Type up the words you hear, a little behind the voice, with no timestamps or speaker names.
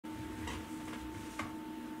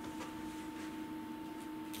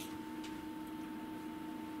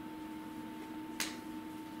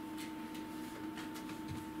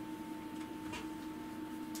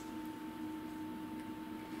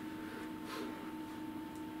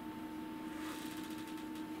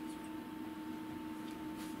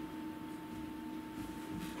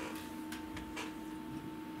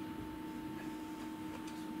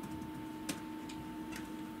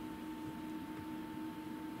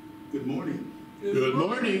Good morning. Good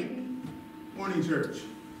morning. Morning, church.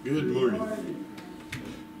 Good morning.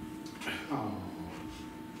 Oh,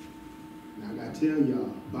 now I gotta tell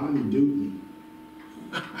y'all, Bonnie duped me.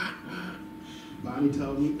 Bonnie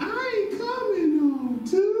told me, I ain't coming on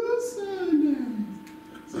 2 Sundays.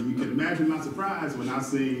 So you can imagine my surprise when I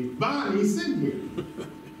see Bonnie sitting here.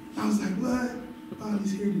 I was like, what?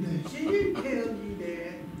 Bonnie's here today. She didn't tell you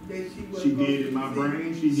that she was. She did in my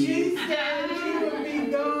brain. She did. She said she would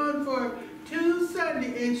be gone for 2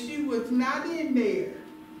 Sundays, and she was not in there.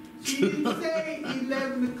 She didn't say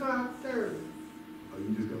 11 o'clock service. Oh,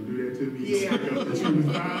 you just gonna do that to me? Yeah. Because you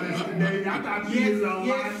was honest today. I thought you was on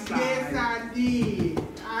my side. Yes, I did.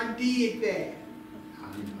 I did that. I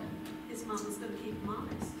know. His mama's going to keep him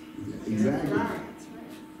honest. Yeah, exactly. That's right. That's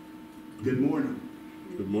right. Good morning.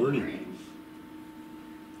 Good morning.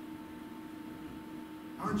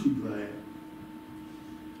 Aren't you glad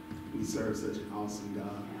we serve such an awesome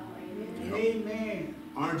God? Amen.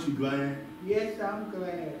 Aren't you glad? Yes, I'm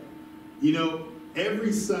glad. You know,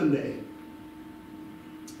 every Sunday,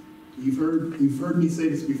 you've heard me say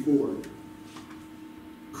this before.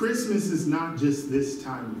 Christmas is not just this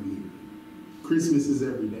time of year. Christmas is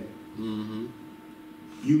every day. Mm-hmm.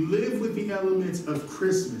 You live with the elements of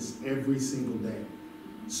Christmas every single day.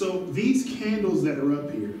 So these candles that are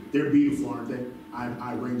up here, they're beautiful, aren't they?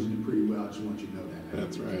 I arranged them pretty well. I just want you to know that.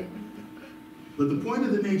 That's right. But the point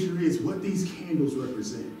of the nature is what these candles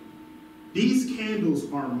represent. These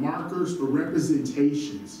candles are markers or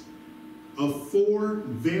representations of 4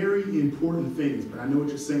 very important things. But I know what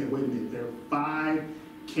you're saying. Wait a minute. There are 5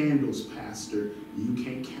 candles, Pastor. You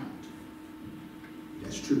can't count.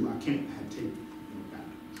 That's true. I can't.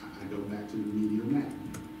 I go back to the medial map.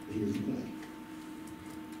 But here's the point.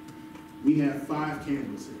 We have 5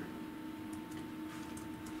 candles here.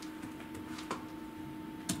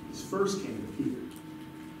 This first candle here,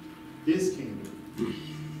 this candle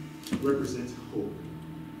represents hope.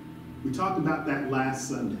 We talked about that last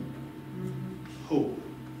Sunday. Hope.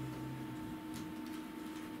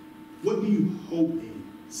 What do you hope in?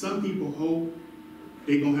 Some people hope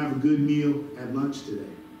they're going to have a good meal at lunch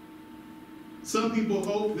today. Some people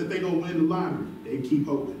hope that they're going to win the lottery. They keep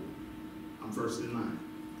hoping. I'm first in line.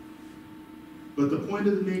 But the point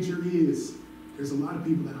of the nature is, there's a lot of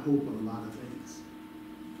people that hope on a lot of things.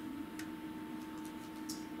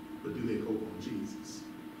 But do they hope on Jesus?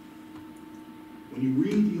 When you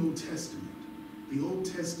read the Old Testament,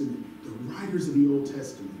 the writers of the Old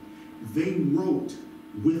Testament, they wrote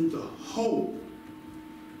with the hope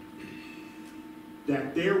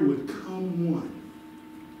that there would come one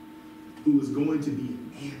who was going to be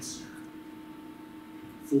an answer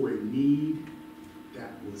for a need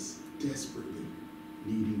that was desperately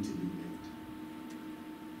needing to be met.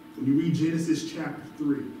 When you read Genesis chapter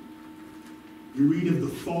 3, you read of the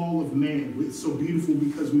fall of man. It's so beautiful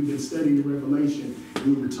because we've been studying the Revelation,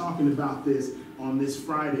 and we were talking about this on this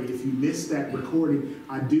Friday. If you missed that recording,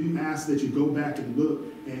 I do ask that you go back and look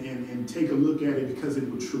and take a look at it, because it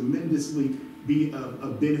will tremendously be a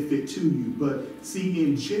benefit to you. But see,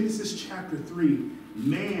 in Genesis chapter 3,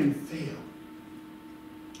 man fell.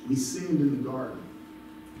 We sinned in the garden.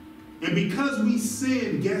 And because we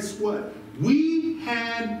sinned, guess what? We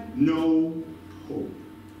had no hope.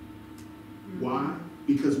 Why?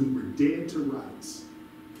 Because we were dead to rights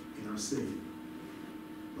in our sin.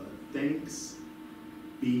 But thanks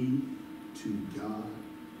be to God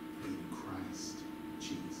in Christ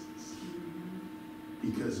Jesus.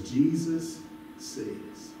 Because Jesus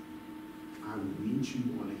says, I will meet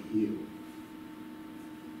you on a hill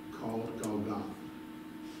called Golgotha,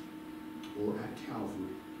 or at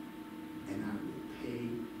Calvary, and I will pay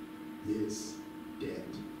this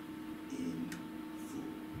debt in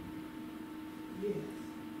full. Yes.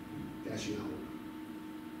 That's your hope.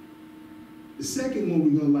 The second one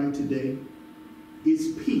we're going to like today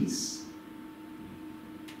is peace.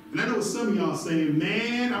 And I know some of y'all saying,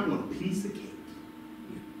 man, I want a piece of cake.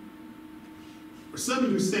 Or some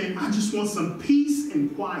of you are saying, I just want some peace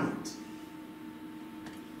and quiet.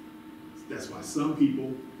 That's why some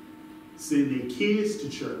people send their kids to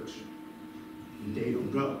church and they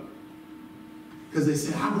don't go. Because they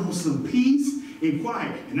say, I want some peace and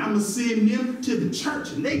quiet, and I'm going to send them to the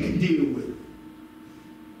church and they can deal with it.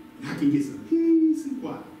 And I can get some peace and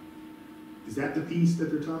quiet. Is that the peace that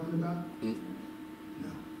they're talking about? No.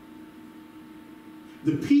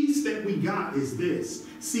 The peace that we got is this.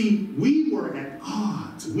 See, we were at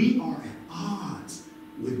odds. We are at odds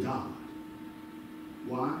with God.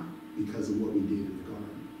 Why? Because of what we did in the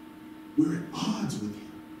garden. We're at odds with him.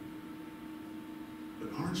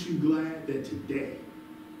 But aren't you glad that today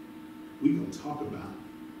we're going to talk about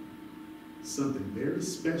something very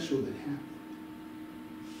special that happened.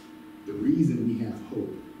 The reason we have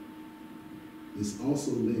hope, this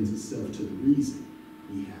also lends itself to the reason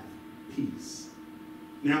we have peace.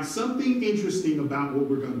 Now, something interesting about what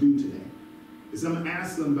we're going to do today is I'm going to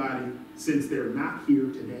ask somebody, since they're not here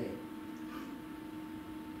today,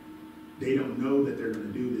 they don't know that they're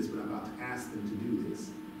going to do this, but I'm about to ask them to do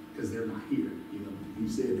this because they're not here. You know, you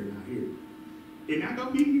said they're not here. They're not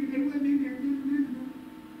going to be here. They wasn't in there.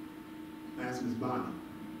 Ask Ms. Bonnie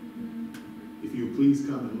if you'll please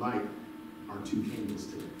come and light our 2 candles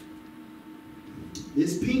today.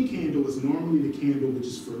 This pink candle is normally the candle which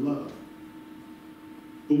is for love.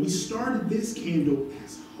 But we started this candle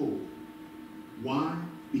as hope. Why?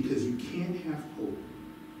 Because you can't have hope,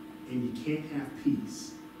 and you can't have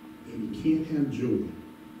peace, and you can't have joy,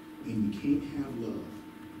 and you can't have love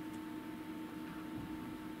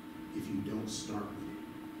if you don't start with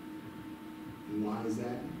it. And why is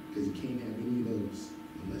that? Because you can't have any of those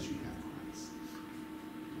unless you have Christ.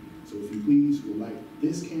 So if you please, we'll light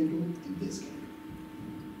this candle and this candle.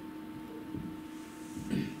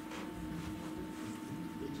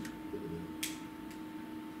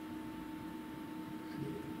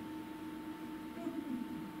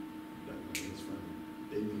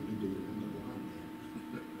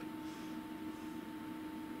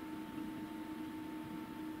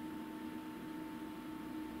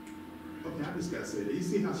 I just got to say that. You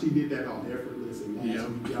see how she did that all effortless and last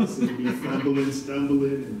week y'all see me fumbling,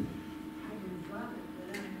 stumbling, and I didn't drop it,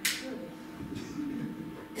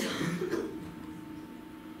 but I'm good.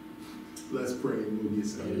 Let's pray and we'll get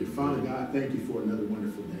started. Father God, thank you for another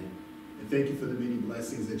wonderful day. And thank you for the many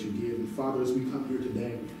blessings that you give. And Father, as we come here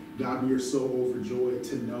today, God, we are so overjoyed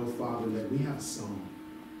to know, Father, that we have a song.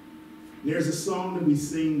 There's a song that we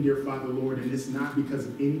sing, dear Father, Lord, and it's not because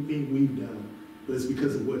of anything we've done, but it's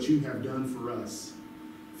because of what you have done for us.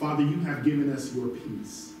 Father, you have given us your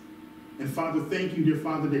peace. And Father, thank you, dear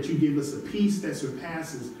Father, that you give us a peace that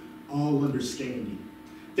surpasses all understanding.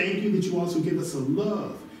 Thank you that you also give us a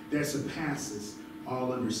love that surpasses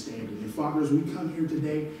all understanding. And Father, as we come here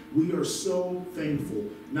today, we are so thankful,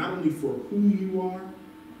 not only for who you are,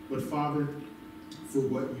 but Father, for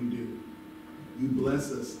what you do. You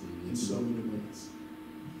bless us in so many ways.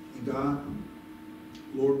 And God,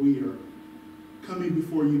 Lord, we are coming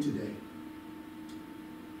before you today,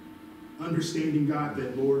 understanding, God,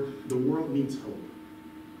 that, Lord, the world needs hope.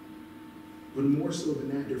 But more so than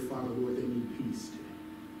that, dear Father, Lord, they need peace today.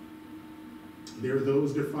 There are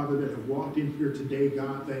those, dear Father, that have walked in here today,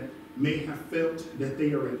 God, that may have felt that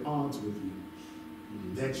they are at odds with you,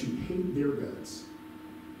 that you hate their guts,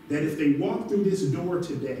 that if they walk through this door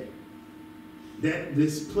today, that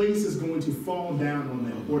this place is going to fall down on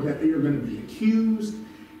them, or that they are going to be accused,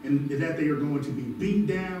 and that they are going to be beat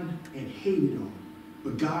down and hated on.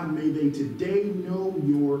 But God, may they today know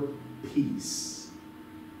your peace.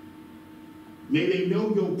 May they know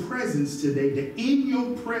your presence today, that in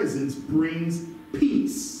your presence brings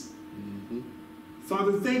peace.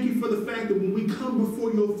 Father, thank you for the fact that when we come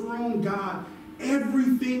before your throne, God,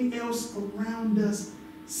 everything else around us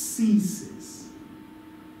ceases.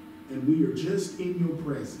 And we are just in your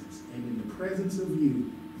presence. And in the presence of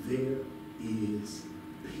you, there is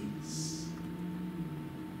peace.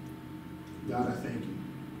 God, I thank you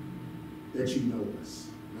that you know us.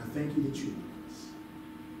 And I thank you that you know us.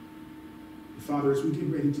 And Father, as we get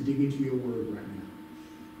ready to dig into your word right now,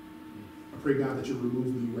 I pray, God, that you remove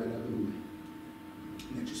me right out of the way.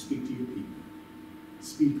 And that you speak to your people.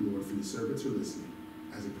 Speak, Lord, for your servants are listening.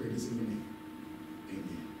 As I pray this in your name.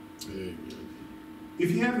 Amen. Amen.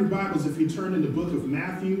 If you have your Bibles, if you turn in the book of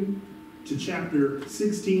Matthew to chapter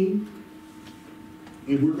 16,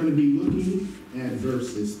 and we're going to be looking at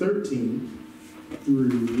verses 13 through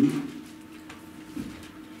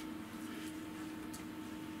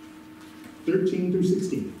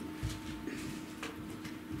 16.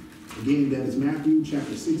 Again, that is Matthew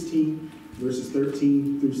chapter 16, verses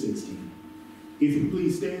 13 through 16. If you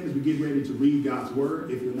please stand as we get ready to read God's word.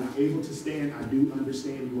 If you're not able to stand, I do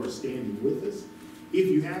understand you are standing with us. If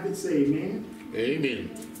you have it, say amen. Amen.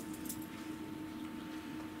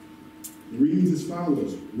 It reads as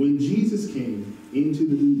follows. When Jesus came into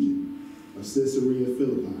the region of Caesarea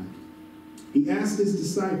Philippi, he asked his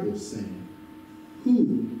disciples, saying,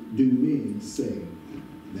 "Who do men say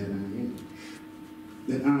that I am?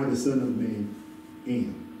 That I, the Son of Man,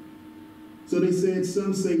 am?" So they said,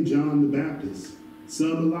 "Some say John the Baptist,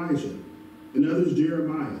 some Elijah, and others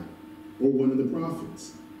Jeremiah, or one of the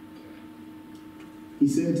prophets." He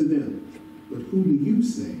said to them, "But who do you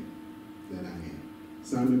say that I am?"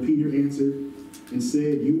 Simon Peter answered and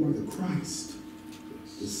said, "You are the Christ,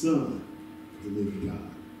 the Son of the living God."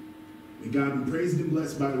 May God be praised and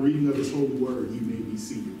blessed by the reading of his holy word. You may be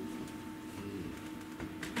seated.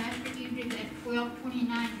 Pastor, you did at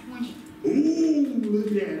 12:29:20. Ooh, look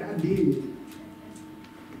at that. I did it.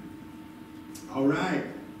 All right.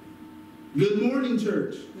 Good morning,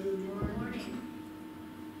 church. Good morning. Morning.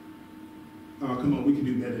 Oh, come on. We can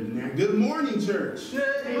do better than that. Good morning, church.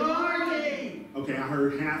 Good morning. Okay, I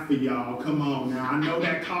heard half of y'all. Come on now. I know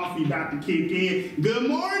that coffee about to kick in. Good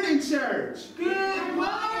morning, church. Good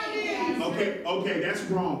morning. Okay, that's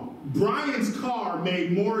wrong. Brian's car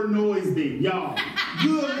made more noise than y'all.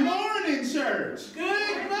 Good morning, church.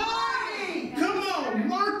 Good morning. Come on,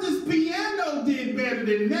 Martha's piano did better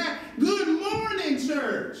than that. Good morning,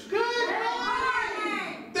 church. Good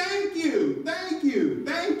morning. Thank you, thank you,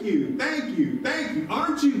 thank you, thank you, thank you.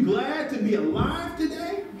 Aren't you glad to be alive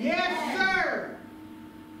today? Yes, sir.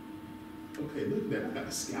 Okay, look at that. I got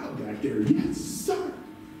a scout back there. Yes, sir.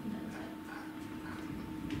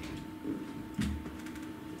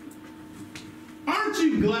 Aren't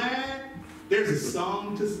you glad there's a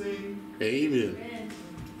song to sing? Amen.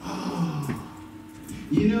 Oh,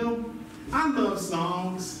 you know, I love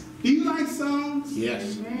songs. Do you like songs?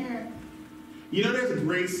 Yes. Amen. You know, there's a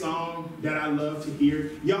great song that I love to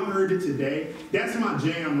hear. Y'all heard it today. That's my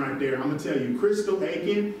jam right there. I'm going to tell you. Crystal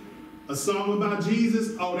Aiken, a song about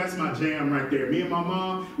Jesus. Oh, that's my jam right there. Me and my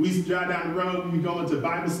mom, we used to drive down the road. We would go into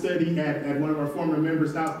Bible study at one of our former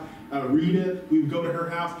members' house. Rita, we would go to her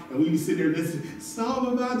house and we'd be sitting there listening,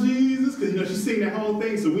 song about Jesus, because you know she sing that whole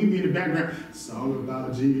thing, so we'd be in the background, song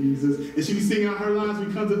about Jesus, and she'd be singing out her lines.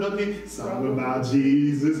 We come to the other end, song about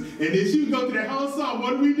Jesus, and then she would go through that whole song.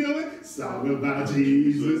 What are we doing? Song about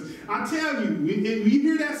Jesus. I tell you, if you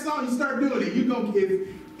hear that song, you start doing it. You go, if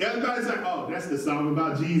everybody's like, oh, that's the song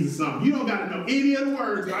about Jesus song. You don't got to know any of the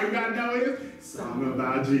words. All you got to know is song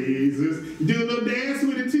about Jesus. You do a little dance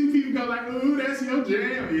with it. Two people go like, ooh, that's your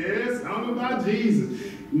jam. Yeah, song about Jesus.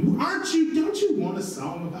 Don't you want a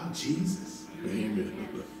song about Jesus? Amen.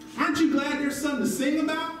 Aren't you glad there's something to sing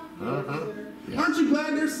about? Uh-huh. Aren't you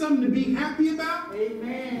glad there's something to be happy about?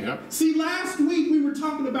 Amen. Yep. See, last week we were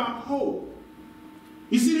talking about hope.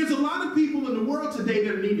 You see, there's a lot of people in the world today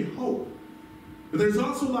that are needing hope. But there's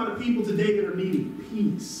also a lot of people today that are needing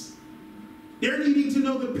peace. They're needing to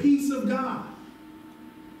know the peace of God.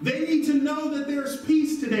 They need to know that there's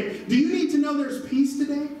peace today. Do you need to know there's peace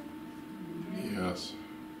today? Yes.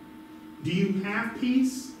 Do you have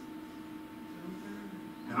peace?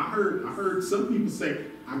 And I heard some people say,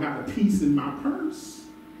 I got a peace in my purse.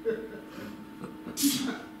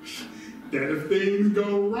 That if things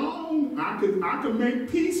go wrong, I could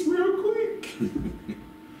make peace real quick.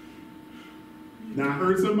 Now I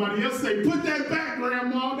heard somebody else say, put that back,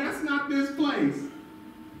 Grandma. That's not this place.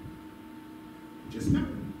 Just know.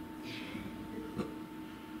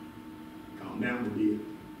 Calm down a bit.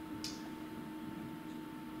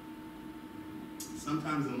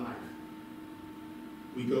 Sometimes in life,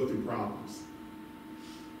 we go through problems.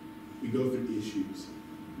 We go through issues.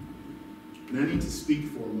 And I need to speak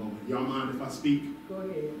for a moment. Y'all mind if I speak? Go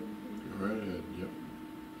ahead. Go right ahead. Yep.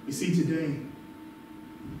 You see, today,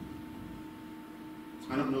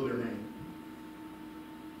 I don't know their name.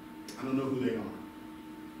 I don't know who they are.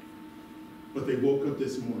 But they woke up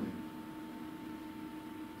this morning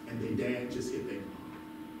and their dad just hit their mom.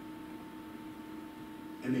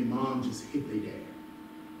 And their mom just hit their dad.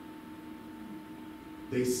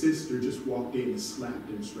 Their sister just walked in and slapped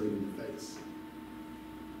them straight in the face.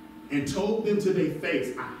 And told them to their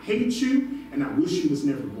face, I hate you and I wish you was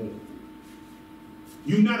never born.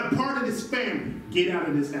 You're not a part of this family. Get out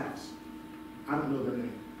of this house. I don't know their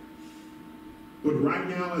name. But right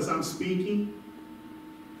now, as I'm speaking,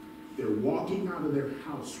 they're walking out of their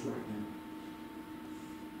house right now.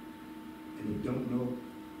 And they don't know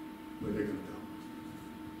where they're going to go.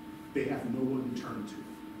 They have no one to turn to.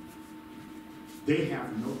 They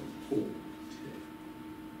have no hope today.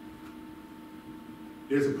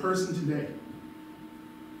 There's a person today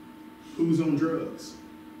who's on drugs.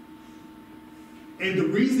 And the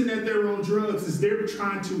reason that they're on drugs is they're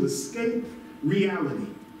trying to escape reality.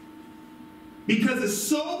 Because it's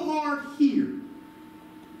so hard here.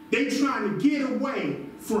 They're trying to get away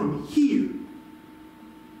from here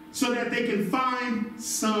so that they can find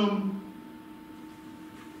some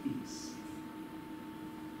peace.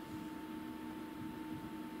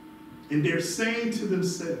 And they're saying to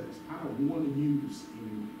themselves, I don't want to use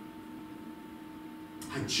anymore.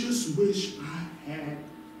 I just wish I had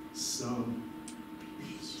some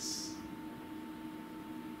peace.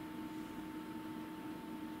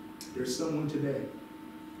 There's someone today.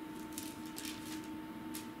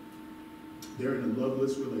 They're in a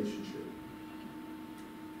loveless relationship.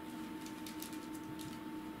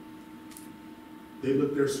 They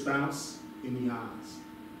look their spouse in the eyes.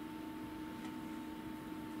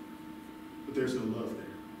 But there's no love there.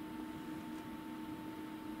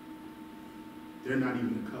 They're not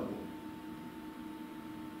even a couple.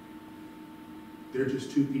 They're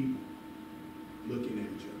just two people looking at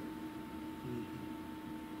each other.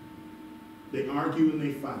 They argue and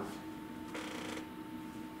they fight.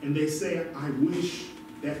 And they say, I wish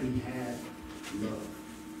that we had love.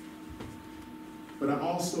 But I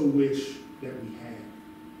also wish that we had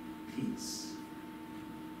peace.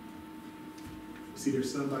 See,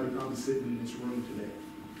 there's somebody probably sitting in this room today.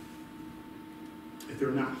 If they're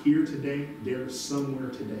not here today, they're somewhere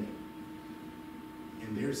today.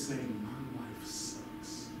 And they're saying, my life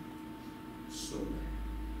sucks so bad.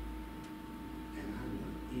 And I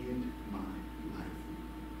want to end my life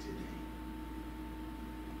today.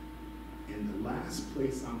 And the last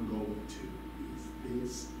place I'm going to is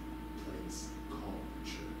this place called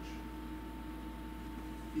church.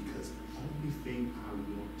 Because the only thing I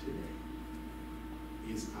want today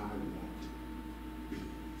is I want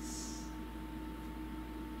peace.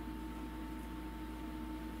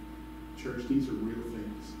 Church, these are real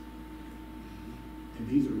things. And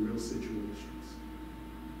these are real situations.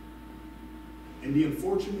 And the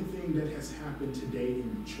unfortunate thing that has happened today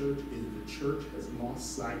in the church is the church has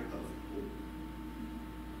lost sight of hope,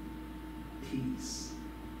 peace,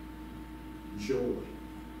 joy,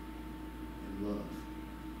 and love.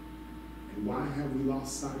 And why have we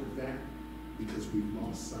lost sight of that? Because we've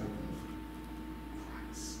lost sight of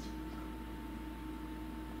Christ.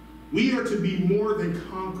 We are to be more than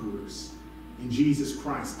conquerors in Jesus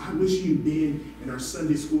Christ. I wish you'd been in our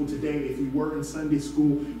Sunday school today. If you were in Sunday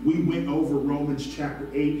school, we went over Romans chapter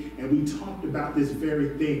 8 and we talked about this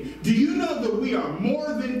very thing. Do you know that we are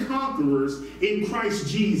more than conquerors in Christ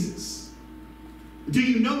Jesus? Do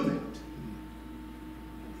you know that?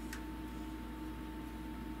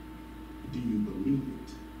 Do you believe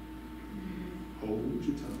it? Hold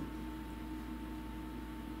your tongue.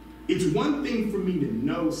 It's one thing for me to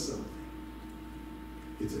know something.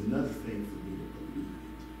 It's another thing for me to believe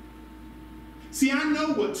it. See, I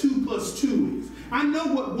know what 2 plus 2 is. I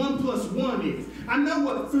know what 1 plus 1 is. I know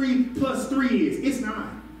what 3 plus 3 is. It's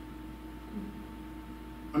 9.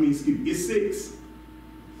 Excuse me, it's 6.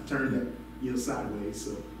 I turned that sideways,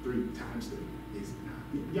 so 3 times 3 is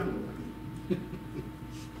 9. Y'all know what I mean.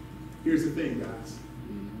 Here's the thing, guys.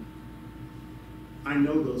 I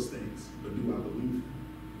know those things, but do I believe them?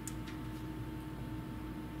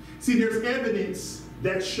 See, there's evidence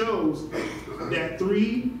that shows that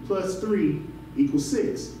 3 plus 3 equals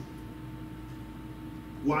 6.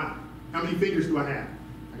 Why? How many fingers do I have?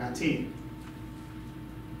 I got 10.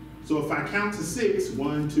 So if I count to 6,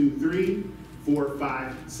 1, 2, 3, 4,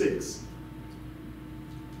 5, 6.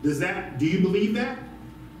 Do you believe that?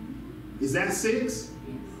 Is that 6?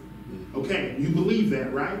 Okay, you believe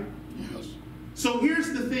that, right? Yes. So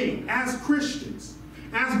here's the thing. As Christians,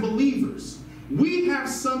 as believers, we have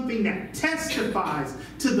something that testifies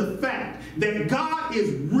to the fact that God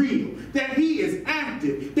is real, that He is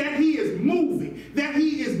active, that He is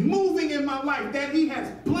moving in my life, that He has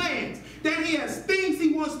plans, that He has things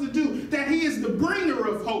He wants to do, that He is the bringer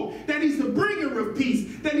of hope, that He's the bringer of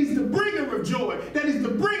peace, that He's the bringer of joy, that He's the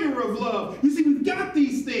bringer of love. You see, we've got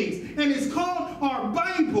these things, and it's called our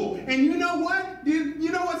Bible. And you know what?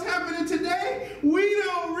 You know what's happening today? We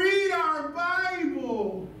don't read our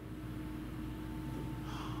Bible.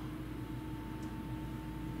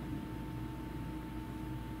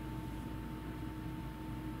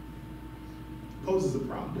 Poses a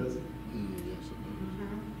problem, doesn't it? Yes, it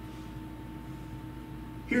does.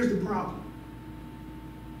 Here's the problem.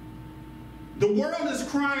 The world is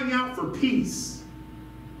crying out for peace.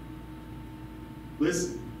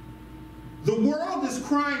 Listen. The world is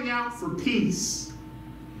crying out for peace.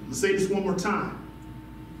 Let's say this one more time.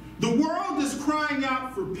 The world is crying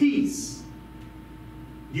out for peace.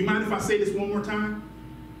 Do you mind if I say this one more time?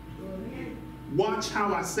 Go ahead. Watch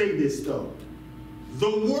how I say this, though. The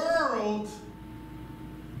world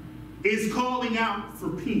is calling out for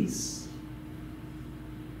peace.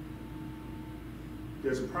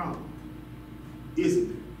 There's a problem,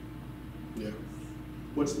 isn't there? Yeah.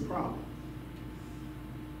 What's the problem?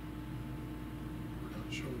 We're not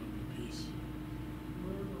showing them the peace.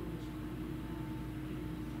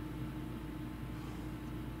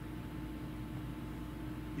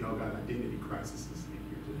 Y'all got identity crises in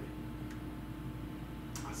here today.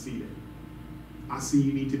 I see that. I see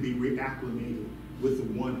you need to be reacclimated with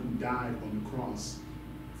the one who died on the cross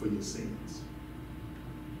for your sins.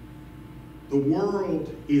 The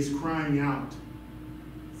world is crying out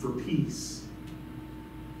for peace.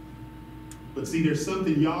 But see, there's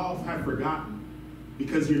something y'all have forgotten.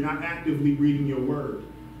 Because you're not actively reading your word.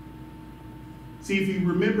 See, if you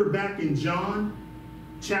remember back in John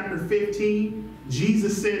chapter 15,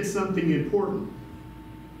 Jesus said something important.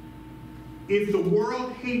 If the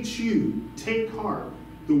world hates you, take heart.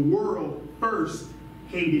 The world first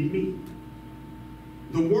hated me.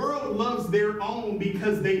 The world loves their own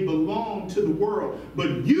because they belong to the world.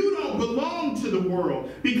 But you don't belong to the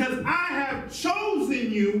world because I have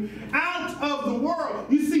chosen you out of the world.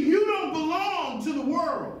 You see, you don't belong to the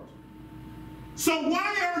world. So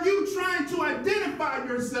why are you trying to identify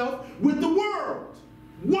yourself with the world?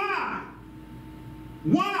 Why?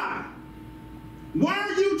 Why? Why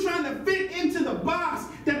are you trying to fit into the box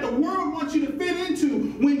that the world wants you to fit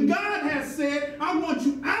into when God has said, I want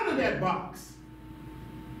you out of that box?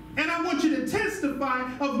 And I want you to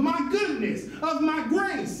testify of my goodness, of my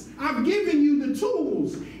grace. I've given you the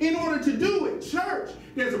tools in order to do it. Church,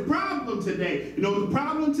 there's a problem today. You know what the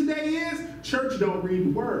problem today is? Church don't read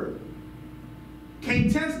the word.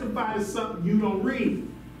 Can't testify to something you don't read.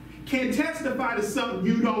 Can't testify to something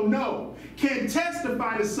you don't know. Can't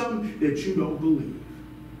testify to something that you don't believe.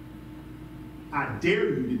 I dare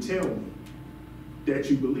you to tell me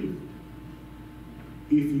that you believe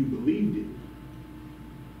it. If you believed it,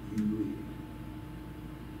 you believe it.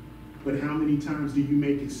 But how many times do you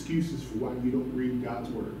make excuses for why you don't read God's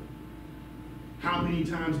word? How many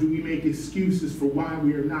times do we make excuses for why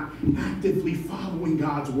we are not actively following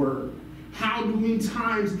God's word? How many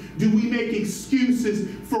times do we make excuses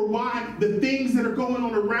for why the things that are going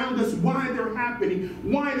on around us, why they're happening,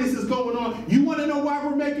 why this is going on? You want to know why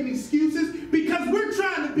we're making excuses? Because we're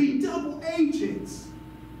trying to be double agents.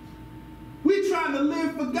 We're trying to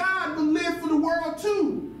live for God, but live for the world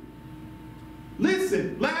too.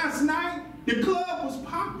 Listen, last night, the club was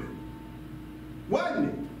popping,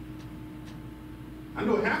 wasn't it? I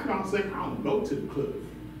know half of y'all say, I don't go to the club.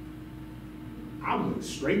 I went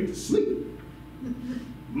straight to sleep.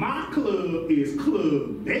 My club is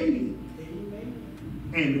club dating.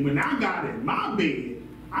 And when I got in my bed,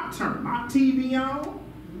 I turned my TV on.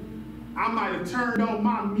 I might have turned on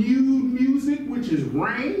my music, which is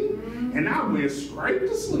rain, and I went straight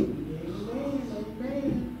to sleep.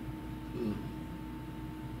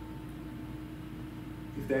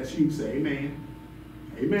 If that's you, say amen.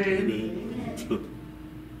 Amen. Amen.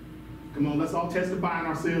 Come on, let's all testify in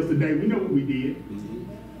ourselves today. We know what we did.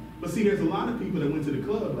 But see, there's a lot of people that went to the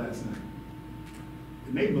club last night.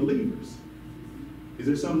 And they believers. Is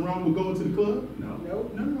there something wrong with going to the club? No.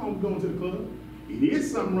 Nope. Nothing wrong with going to the club. It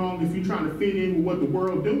is something wrong if you're trying to fit in with what the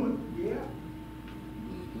world's doing. Yeah.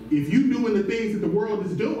 If you're doing the things that the world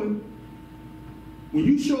is doing, when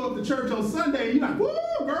you show up to church on Sunday, you're like, woo,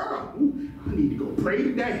 girl, ooh, I need to go pray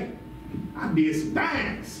today. I did some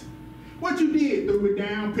things. What you did? Threw it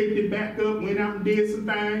down, picked it back up, went out and did some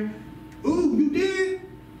things. Ooh, you did?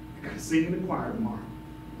 I got to sing in the choir tomorrow.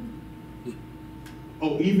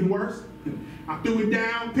 Oh, even worse? I threw it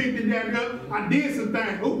down, picked it back up, I did some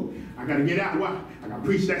things. Ooh, I got to get out. Why? I got to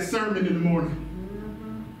preach that sermon in the morning.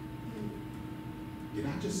 Did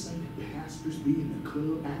I just say that pastors be in the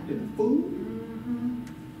club acting a fool?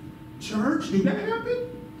 Church, do that happen?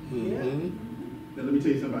 Yeah. Now let me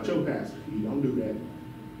tell you something about your pastor. He don't do that.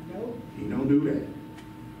 Nope. He don't do that.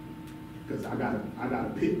 Because I got a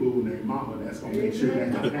pit bull named Mama that's gonna make sure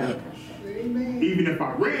that don't happen. Amen. Even if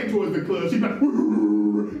I ran towards the club, she'd be like, I'm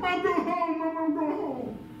going home, I'm going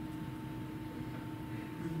home.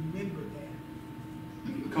 Remember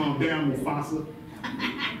that. Calm down, Mufasa.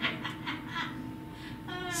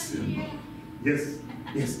 Simba. Yes,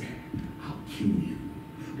 Dad. I'll kill you.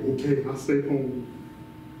 Okay, I'll stay home.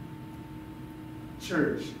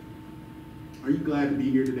 Church, are you glad to be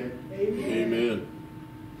here today? Amen. Amen.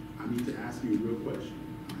 I need to ask you a real question.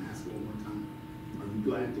 I'll ask it one more time. Are you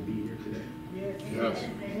glad to be here today? Yes.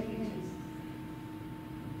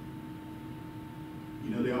 You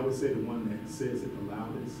know, they always say the one that says it the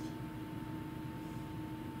loudest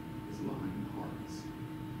is lying hearts.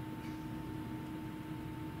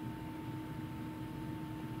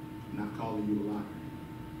 I'm not calling you a liar.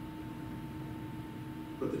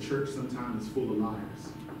 But the church sometimes is full of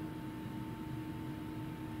liars.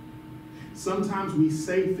 Sometimes we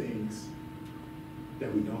say things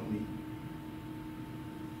that we don't mean.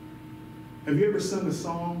 Have you ever sung a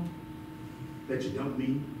song that you don't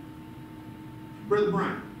mean? Brother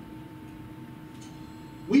Brian,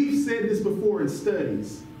 we've said this before in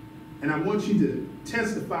studies, and I want you to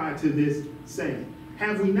testify to this saying.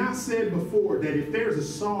 Have we not said before that if there's a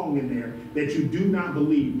song in there that you do not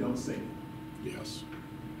believe, don't sing it? Yes,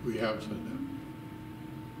 we have said that.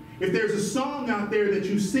 If there's a song out there that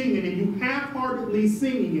you're singing and you half-heartedly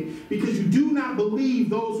singing it because you do not believe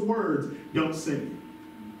those words, don't sing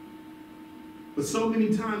But so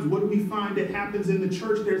many times, what do we find that happens in the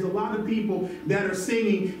church? There's a lot of people that are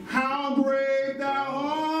singing, "How great thou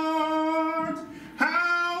art,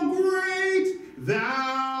 how great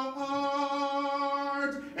thou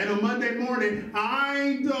art." And on Monday morning,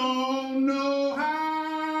 "I don't know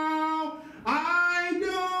how, I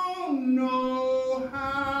don't know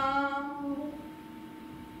how."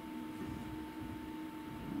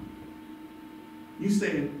 You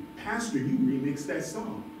saying, "Pastor, you remixed that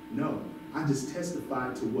song." No. I just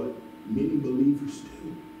testified to what many believers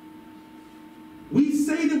do. We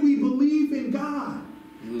say that we believe in God,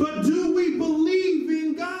 but do we believe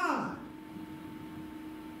in God?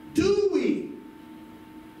 Do we?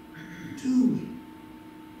 Do we?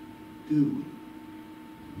 Do we?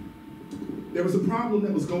 There was a problem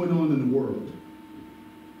that was going on in the world.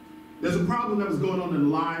 There's a problem that was going on in the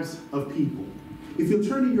lives of people. If you'll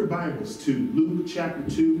turn in your Bibles to Luke chapter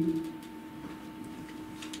 2.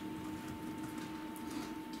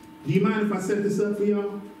 Do you mind if I set this up for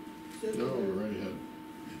y'all? No, right ahead.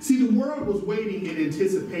 See, the world was waiting in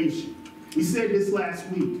anticipation. We said this last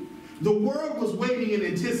week. The world was waiting in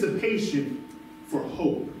anticipation for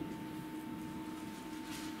hope.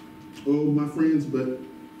 Oh, my friends, but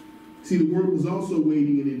see, the world was also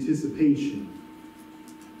waiting in anticipation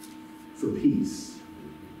for peace.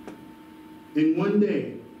 And one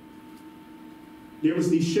day, there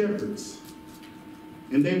was these shepherds,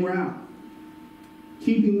 and they were out,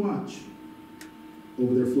 keeping watch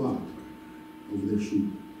over their flock, over their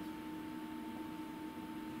sheep.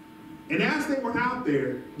 And as they were out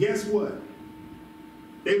there, guess what?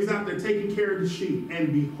 They was out there taking care of the sheep,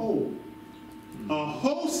 and behold, a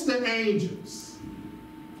host of angels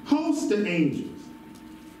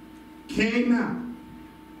came out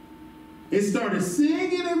and started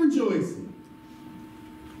singing and rejoicing.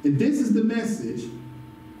 And this is the message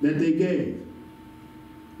that they gave.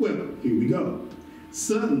 Well, here we go.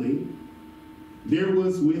 Suddenly, there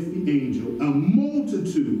was with the angel a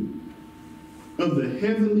multitude of the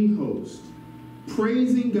heavenly host,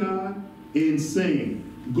 praising God and saying,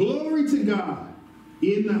 "Glory to God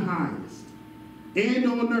in the highest, and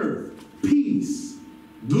on earth peace,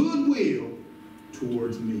 goodwill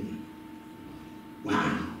towards men."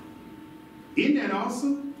 Wow. Isn't that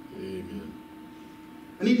awesome? Amen.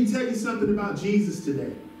 I need to tell you something about Jesus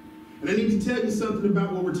today. And I need to tell you something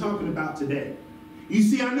about what we're talking about today. You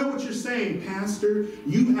see, I know what you're saying, Pastor.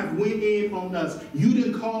 You have went in on us. You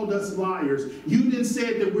done called us liars. You done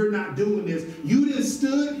said that we're not doing this. You done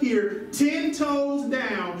stood here 10 toes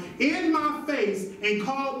down in my face and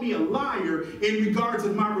called me a liar in regards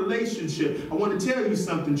of my relationship. I want to tell you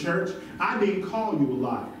something, church. I didn't call you a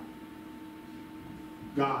liar.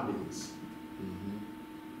 God is.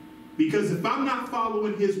 Because if I'm not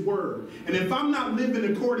following his word, and if I'm not living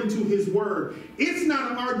according to his word, it's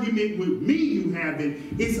not an argument with me you having,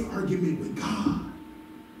 it's an argument with God.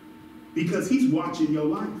 Because he's watching your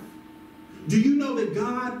life. Do you know that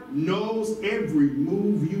God knows every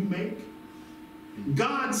move you make?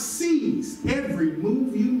 God sees every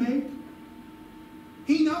move you make.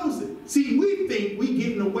 He knows it. See, we think we're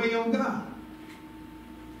getting away on God.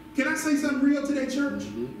 Can I say something real today, church?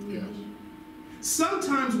 Yes.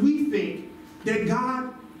 Sometimes we think that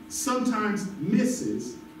God sometimes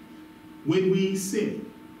misses when we sin.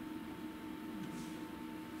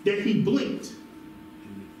 That he blinked.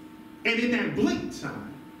 And in that blink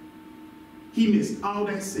time, he missed all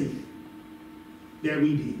that sin that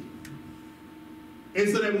we did. And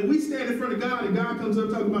so that when we stand in front of God and God comes up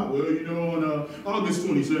talking about, well, you know, on August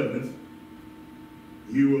 27th,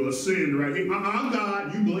 you sinned right here. I'm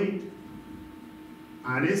God, you blinked.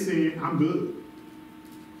 I didn't sin, I'm good.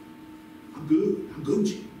 I'm good. I'm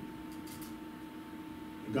Gucci.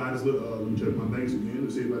 And God is like, let me check my banks again.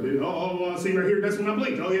 Let's see if I did it. I see right here. That's when I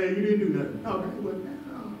blinked. Oh, yeah, you didn't do nothing. Okay, well,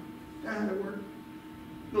 that had to work.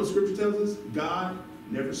 You know what Scripture tells us? God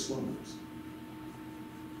never slumbers.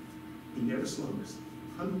 He never slumbers.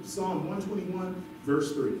 Psalm 121,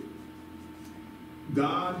 verse 3.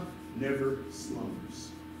 God never slumbers.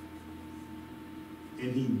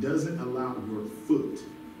 And he doesn't allow your foot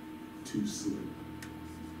to slip.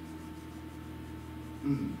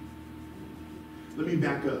 Let me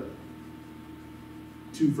back up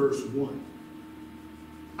to verse 1.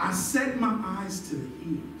 I set my eyes to the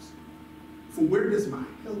hills. For where does my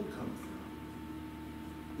help come from?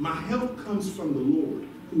 My help comes from the Lord,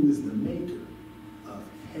 who is the maker of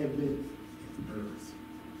heaven and earth.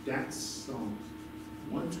 That's Psalm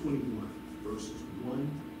 121, verses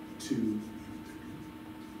 1, 2, and 3.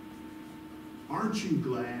 Aren't you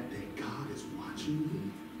glad that God is watching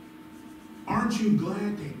you? Aren't you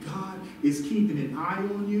glad that God is keeping an eye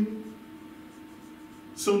on you?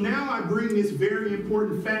 So now I bring this very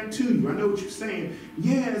important fact to you. I know what you're saying.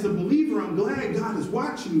 Yeah, as a believer, I'm glad God is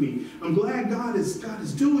watching me. I'm glad God is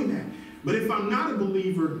doing that. But if I'm not a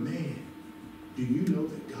believer, man, do you know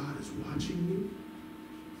that God is watching you?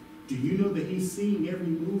 Do you know that he's seeing every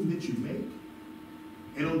move that you make?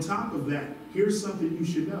 And on top of that, here's something you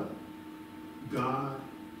should know. God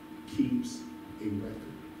keeps a record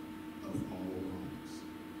of all wrongs.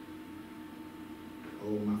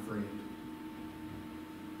 Oh, my friend.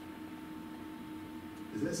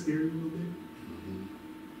 Does that scare you a little bit? Mm-hmm.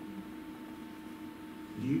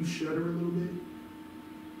 Do you shudder a little bit?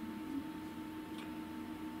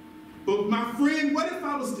 But my friend, what if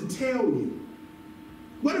I was to tell you?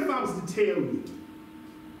 What if I was to tell you,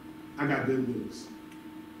 I got good news?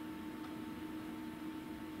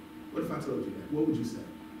 What if I told you that? What would you say?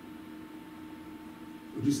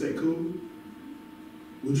 Would you say, cool?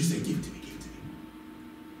 Would you say, give it to me, give it to me?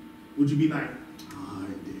 Would you be like, all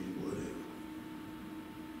right, then, whatever?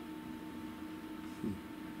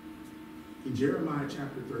 In Jeremiah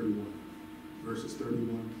chapter 31, verses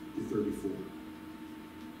 31 to 34,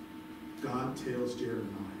 God tells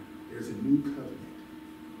Jeremiah, there's a new covenant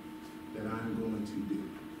that I'm going to do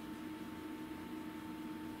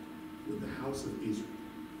with the house of Israel.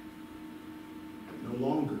 No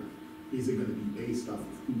longer is it going to be based off of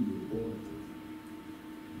who you were born through.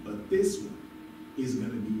 But this one is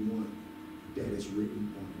going to be one that is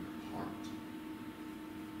written on your heart.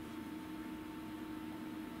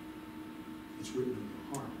 It's written on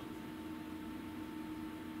your heart.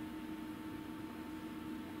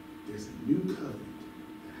 There's a new covenant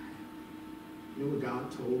that I have. You know what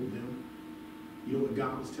God told them? You know what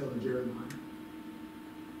God was telling Jeremiah?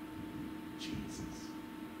 Jesus.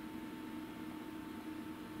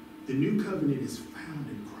 The new covenant is found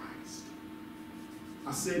in Christ.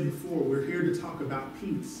 I said before, we're here to talk about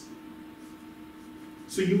peace.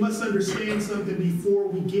 So you must understand something before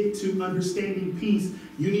we get to understanding peace.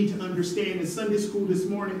 You need to understand in Sunday school this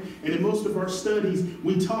morning and in most of our studies,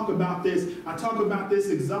 we talk about this. I talk about this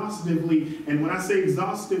exhaustively. And when I say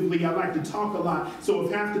exhaustively, I like to talk a lot. So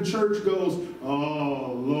if half the church goes,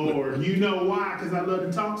 oh, Lord, you know why? Because I love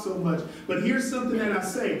to talk so much. But here's something that I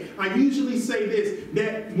say. I usually say this,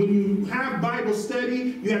 that when you have Bible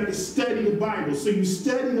study, you have to study the Bible. So you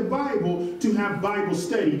study the Bible to have Bible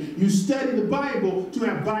study. You study the Bible to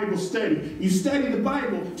have Bible study. You study the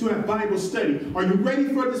Bible to have Bible study. Are you ready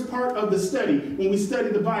for this part of the study when we study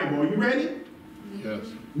the Bible? Are you ready? Yes.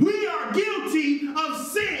 We are guilty of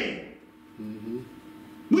sin. Mm-hmm.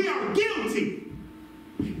 We are guilty.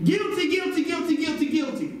 Guilty, guilty, guilty, guilty,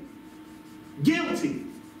 guilty. Guilty.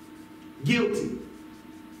 Guilty.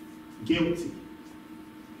 Guilty.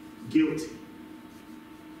 Guilty.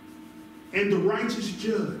 And the righteous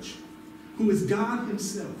judge, who is God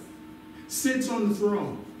himself, sits on the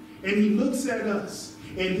throne, and he looks at us,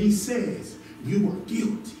 and he says, you are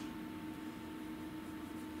guilty.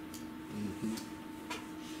 Mm-hmm.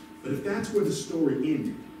 But if that's where the story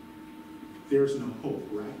ended, there's no hope,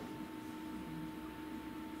 right?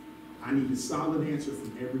 I need a solid answer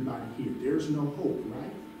from everybody here. There's no hope,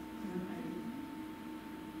 right?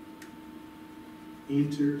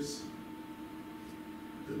 Enters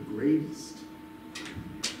the greatest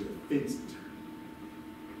defense attorney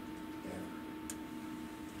ever.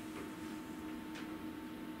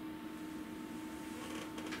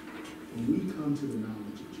 When we come to the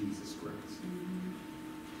knowledge of Jesus Christ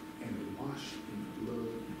and are washed in the blood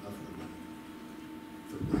of the Lamb,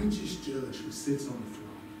 the righteous judge who sits on the throne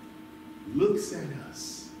looks at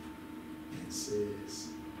us and says,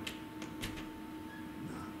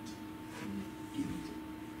 not guilty.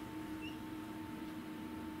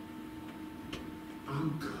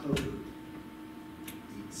 I'm covered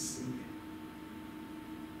in sin.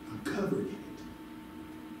 I'm covered in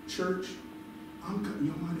it. Church, you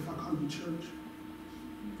don't mind if I call you church?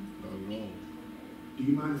 Not at all. Do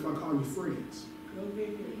you mind if I call you friends? Go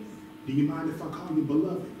ahead. Do you mind if I call you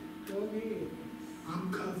beloved? Go ahead.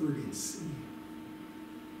 I'm covered in sin.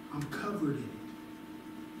 I'm covered in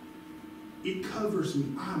it. It covers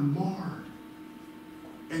me. I'm marred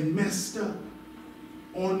and messed up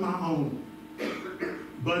on my own.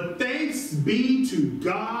 But thanks be to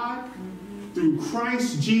God through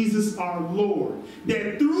Christ Jesus our Lord,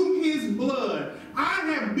 that through his blood I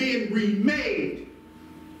have been remade.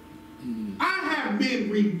 I have been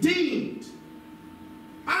redeemed.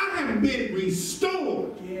 I have been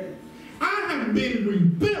restored. Yes. I have been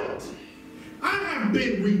rebuilt. I have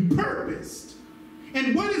been repurposed.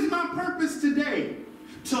 And what is my purpose today?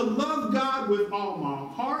 To love God with all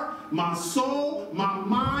my heart, my soul, my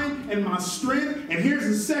mind, and my strength. And here's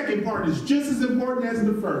the second part, it's just as important as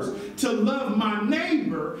the first. To love my neighbor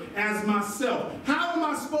as myself. How am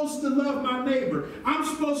I supposed to love my neighbor? I'm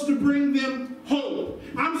supposed to bring them hope.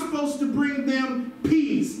 I'm supposed to bring them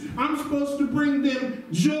peace. I'm supposed to bring them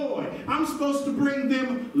joy. I'm supposed to bring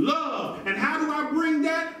them love. And how do I bring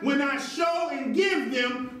that? When I show and give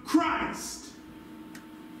them Christ.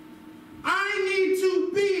 I need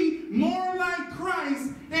to be more like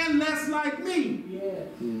Christ and less like me. Yes.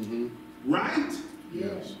 Mm-hmm. Right?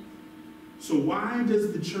 Yes. So why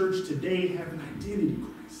does the church today have an identity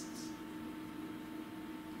crisis?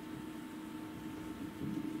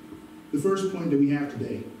 The first point that we have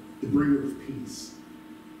today, the bringer of peace.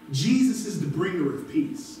 Jesus is the bringer of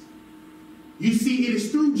peace. You see, it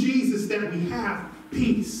is through Jesus that we have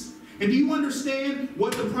peace. And do you understand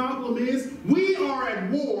what the problem is? We are at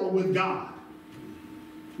war with God.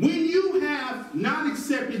 When you have not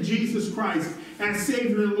accepted Jesus Christ as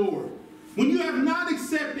Savior and Lord, when you have not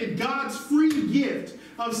accepted God's free gift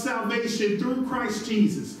of salvation through Christ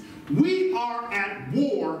Jesus, we are at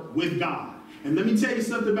war with God. And let me tell you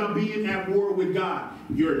something about being at war with God.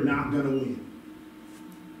 You're not going to win.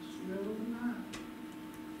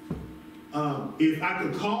 If I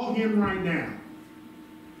could call him right now,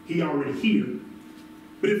 he already here.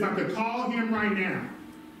 But if I could call him right now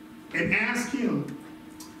and ask him,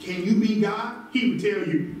 can you be God? He would tell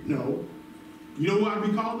you, no. You know what I'd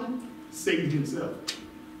be calling? Satan himself.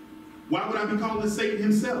 Why would I be calling Satan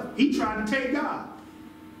himself? He tried to take God.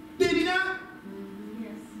 Did he not?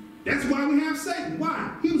 Yes. That's why we have Satan.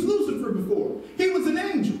 Why? He was Lucifer before. He was an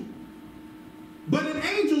angel. But an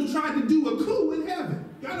angel tried to do a coup in heaven.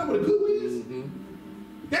 Y'all know what a coup is? Mm-hmm.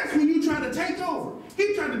 That's when you try to take over.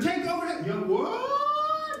 He tried to take over heaven. Yo,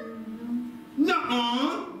 what?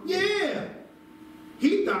 Nuh-uh. Yeah.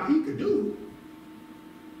 He thought he could do it.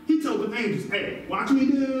 He told the angels, hey, watch me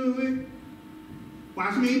do it.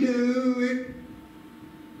 Watch me do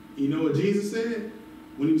it. You know what Jesus said?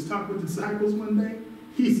 When he was talking with the disciples one day,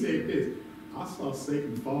 he said this, I saw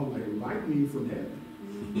Satan fall like lightning from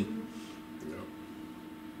heaven. Yeah.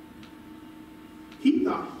 He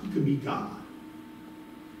thought he could be God.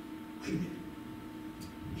 Wait a minute.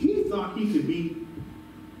 He thought he could be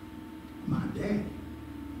my daddy.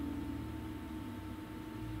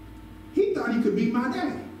 He thought he could be my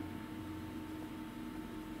daddy.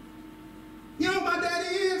 You know what my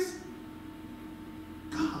daddy is?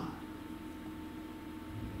 God.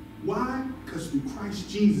 Why? Because through Christ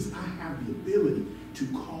Jesus, I have the ability to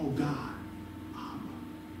call God Abba,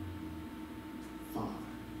 Father,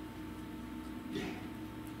 Dad.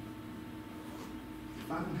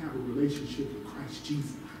 If I don't have a relationship with Christ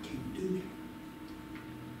Jesus, I can't do that.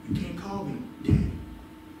 You can't call him Daddy.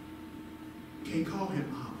 You can't call him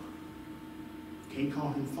Abba. You can't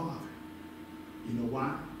call him Father. You know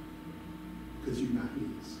why? Because you're not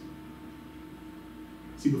his.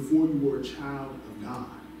 See, before you were a child of God,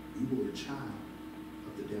 you were a child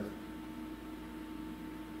of the devil.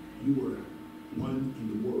 You were one in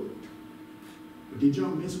the world. But did y'all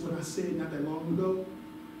miss what I said not that long ago?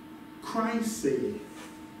 Christ said,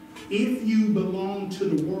 if you belong to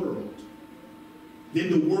the world,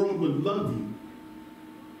 then the world would love you.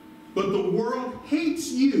 But the world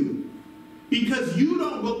hates you because you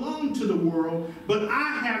don't belong to the world, but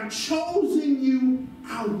I have chosen you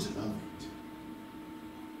out of it.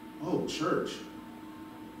 Oh, church,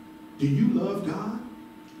 do you love God?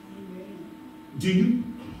 Amen. Do you?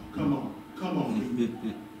 Come on, come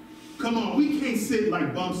on. Come on, we can't sit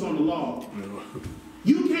like bumps on the log. No.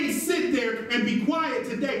 You can't sit there and be quiet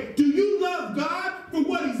today. Do you love God for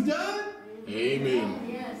what he's done? Amen.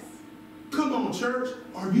 Yes. Come on, church.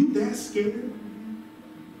 Are you that scared?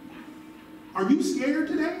 Are you scared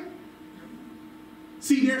today?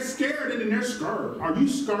 See, they're scared and then they're scared. Are you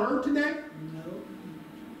scared today? No.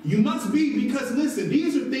 You must be, because listen,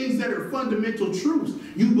 these are things that are fundamental truths.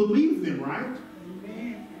 You believe them, right?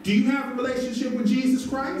 Amen. Do you have a relationship with Jesus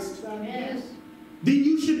Christ? Yes. Then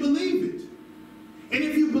you should believe it. And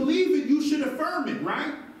if you believe it, you should affirm it,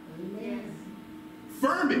 right? Yes.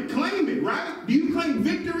 Affirm it, claim it, right? Do you claim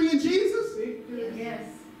victory in Jesus? Victory. Yes.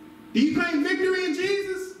 Do you claim victory in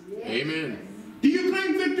Jesus? Amen. Do you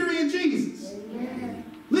claim victory in Jesus? Amen.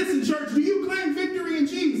 Listen, church, do you claim victory in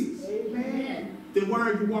Jesus? Amen. Then why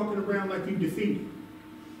are you walking around like you defeated?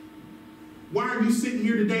 Why are you sitting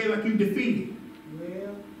here today like you defeated?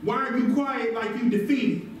 Well, Why are you quiet like you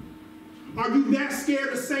defeated? Are you that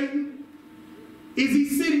scared of Satan? Is he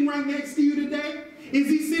sitting right next to you today? Is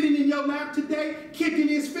he sitting in your lap today, kicking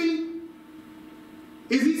his feet?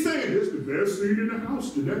 Is he saying, this is the best seat in the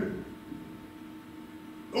house today?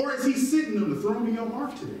 Or is he sitting on the throne of your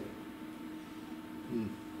heart today?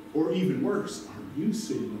 Or even worse, are you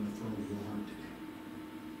sitting on the throne of your heart today?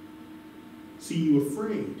 See, you're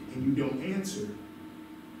afraid and you don't answer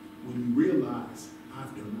when you realize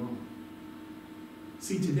I've done wrong.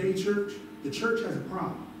 See, today, church, the church has a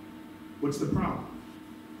problem. What's the problem?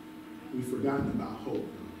 We've forgotten about hope.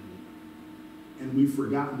 And we've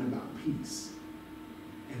forgotten about peace.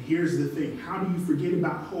 And here's the thing. How do you forget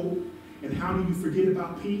about hope? And how do you forget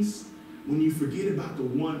about peace? When you forget about the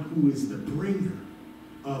one who is the bringer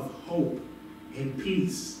of hope and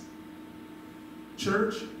peace.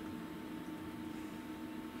 Church,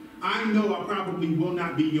 I know I probably will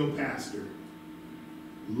not be your pastor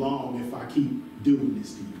long if I keep doing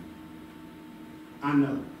this to you. I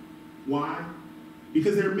know. Why?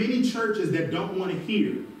 Because there are many churches that don't want to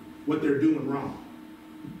hear what they're doing wrong.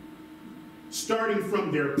 Starting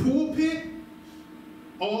from their pulpit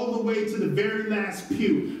all the way to the very last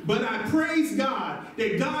pew. But I praise God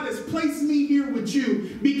that God has placed me here with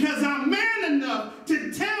you because I'm man enough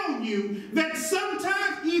to tell you that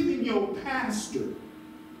sometimes even your pastor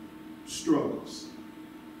struggles.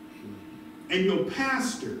 And your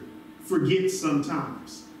pastor forgets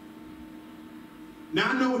sometimes.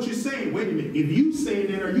 Now I know what you're saying. Wait a minute. If you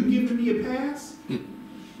saying that, are you giving me a pass?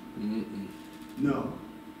 No.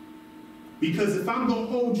 Because if I'm going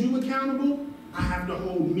to hold you accountable, I have to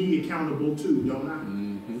hold me accountable too, don't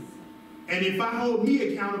I? And if I hold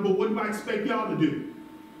me accountable, what do I expect y'all to do?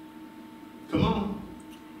 Come on.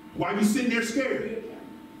 Why are you sitting there scared?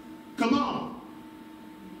 Come on.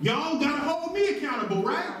 Y'all got to hold me accountable,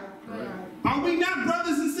 right? Right. Are we not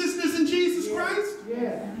brothers and sisters in Jesus Christ?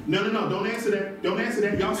 Yeah. No. Don't answer that. Don't answer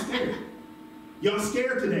that. Y'all scared. Y'all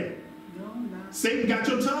scared today. No, not. Satan got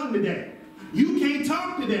your tongue today. You can't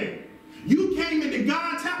talk today. You came into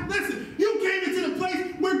God's house. Listen, you came into the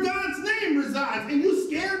place where God's name resides, and you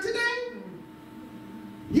scared today?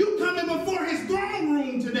 You coming before his throne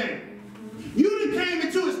room today. You done came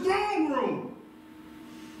into his throne room.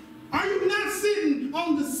 Are you not sitting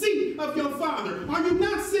on the seat of your father? Are you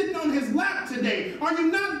not sitting on his lap today? Are you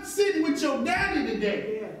not sitting with your daddy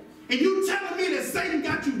today? Yeah. And you telling me that Satan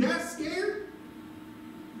got you that scared?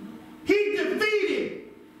 He defeated.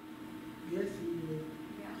 Yes, he did.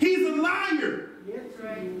 He's a liar. Yes,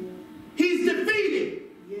 right. He's defeated.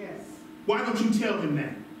 Yes. Why don't you tell him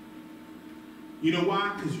that? You know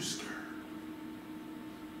why? Because you're scared.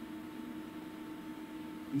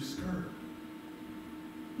 You're scared.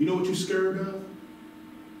 You know what you're scared of?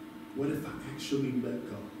 What if I actually let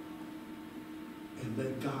go and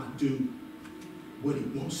let God do what he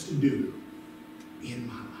wants to do in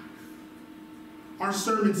my life? Our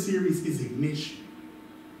sermon series is Ignition.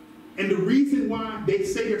 And the reason why they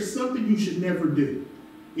say there's something you should never do.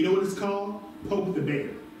 You know what it's called? Poke the bear.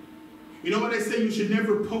 You know why they say you should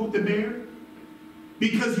never poke the bear?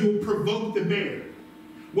 Because you'll provoke the bear.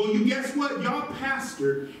 Well, you guess what? Y'all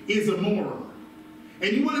pastor is a moron.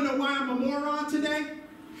 And you want to know why I'm a moron today?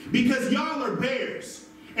 Because y'all are bears.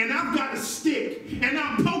 And I've got a stick. And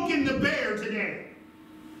I'm poking the bear today.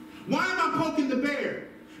 Why am I poking the bear?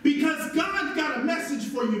 Because God's got a message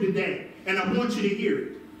for you today. And I want you to hear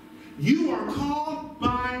it. You are called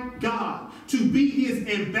by God to be his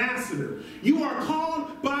ambassador. You are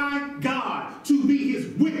called by God to be his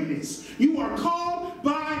witness. You are called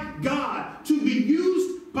by God to be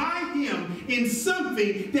used by him in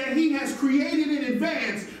something that he has created in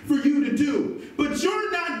advance for you to do. But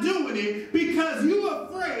you're not doing it because you're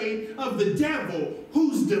afraid of the devil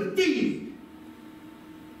who's defeated.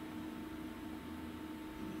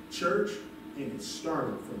 Church, and it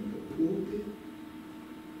started from your pulpit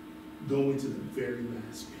going to the very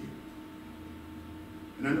last pew.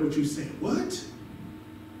 And I know what you're saying. What?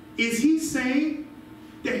 Is he saying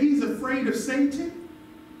that he's afraid of Satan?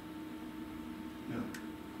 No,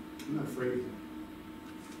 I'm not afraid of him.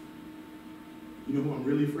 You know who I'm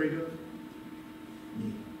really afraid of?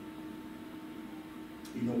 Me.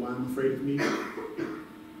 You know why I'm afraid of me?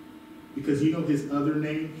 Because you know his other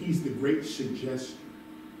name? He's the great suggestion.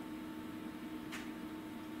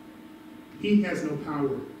 He has no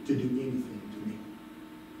power to do anything to me.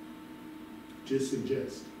 Just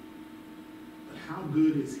suggest. But how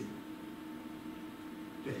good is he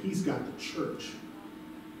that he's got the church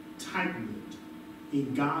tight-lipped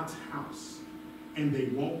in God's house and they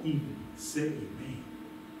won't even say amen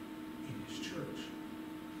in his church?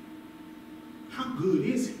 How good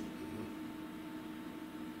is he?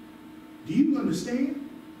 Do you understand?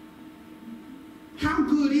 How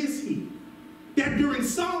good is he that during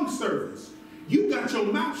song service you got your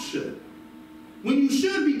mouth shut when you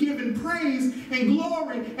should be giving praise and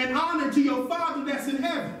glory and honor to your Father that's in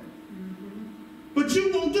heaven? But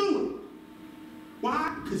you won't do it.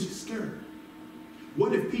 Why? Because you're scared.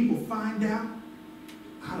 What if people find out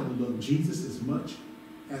I don't love Jesus as much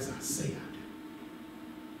as I say I do?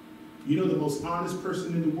 You know the most honest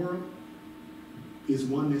person in the world is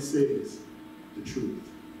one that says the truth.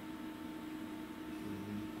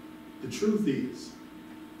 The truth is,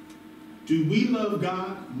 do we love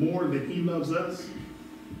God more than he loves us?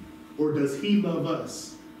 Or does he love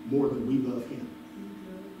us more than we love him?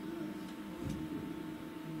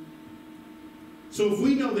 So if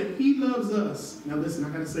we know that he loves us, now listen, I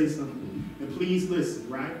got to say something. And please listen,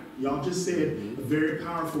 right? Y'all just said a very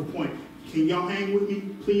powerful point. Can y'all hang with me?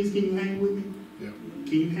 Please, can you hang with me? Yeah.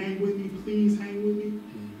 Can you hang with me? Please hang with me.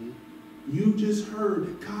 You just heard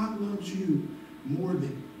that God loves you more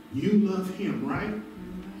than you love him, right?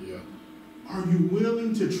 Yeah. Are you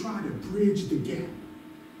willing to try to bridge the gap?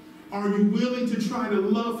 Are you willing to try to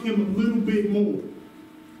love him a little bit more?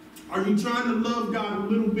 Are you trying to love God a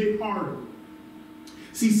little bit harder?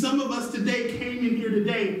 See, some of us today came in here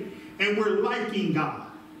today and we're liking God,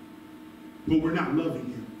 but we're not loving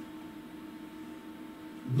him.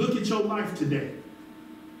 Look at your life today.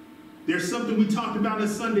 There's something we talked about in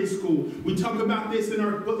Sunday school. We talk about this in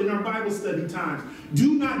our Bible study times.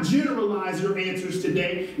 Do not generalize your answers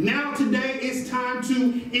today. Now today it's time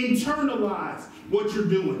to internalize what you're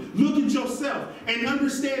doing. Look at yourself and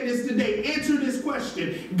understand this today. Answer this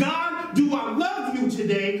question. God, do I love you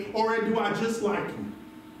today or do I just like you?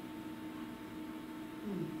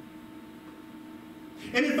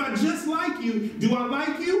 And if I just like you, do I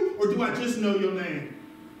like you or do I just know your name?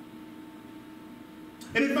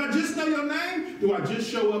 And if I just know your name, do I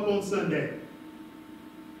just show up on Sunday?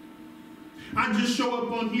 I just show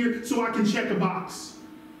up on here so I can check a box.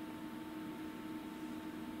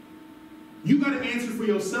 You got to answer for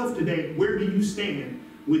yourself today. Where do you stand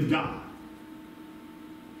with God?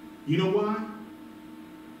 You know why?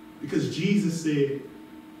 Because Jesus said,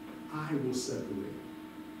 I will separate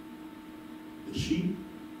the sheep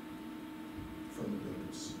from the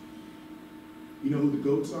goats. You know who the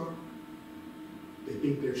goats are? They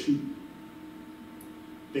think they're sheep.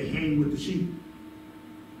 They hang with the sheep.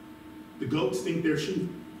 The goats think they're sheep.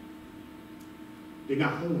 They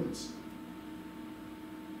got horns.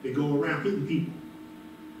 They go around hitting people.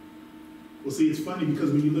 Well, see, it's funny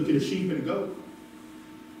because when you look at a sheep and a goat,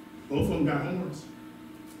 both of them got horns.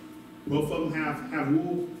 Both of them have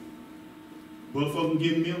wool. Both of them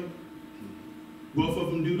give milk. Both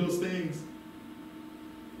of them do those things.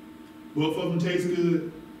 Both of them taste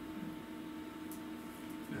good.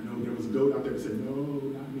 I know there was a goat out there that said, no,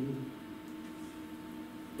 not me.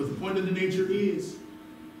 But the point of the nature is,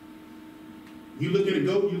 you look at a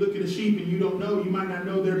goat, you look at a sheep, and you don't know, you might not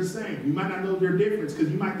know they're the same. You might not know their difference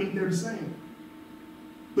because you might think they're the same.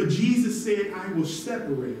 But Jesus said, I will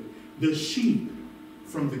separate the sheep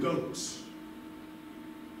from the goats.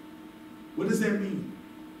 What does that mean?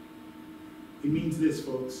 It means this,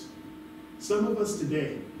 folks. Some of us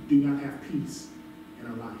today do not have peace in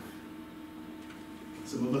our life.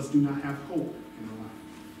 Some of us do not have hope in our life.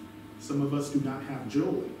 Some of us do not have joy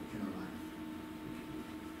in our life.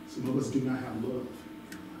 Some of us do not have love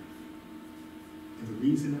in our life. And the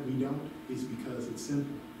reason that we don't is because it's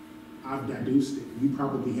simple. I've deduced it. You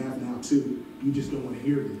probably have now too. You just don't want to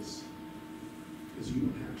hear this because you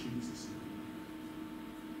don't have Jesus.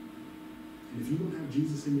 And if you don't have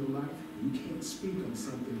Jesus in your life, you can't speak on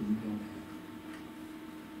something you don't have.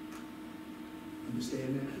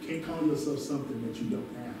 Understand that? You can't call yourself something that you don't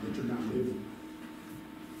have, that you're not living.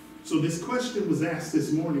 So this question was asked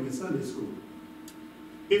this morning in Sunday school.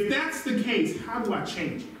 If that's the case, how do I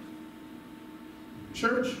change it?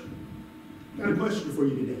 Church, I got a question for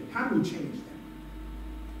you today. How do we change that?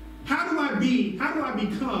 How do I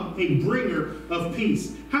become a bringer of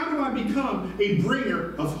peace? How do I become a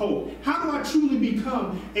bringer of hope? How do I truly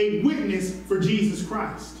become a witness for Jesus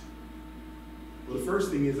Christ? Well, the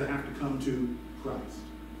first thing is I have to come to Christ,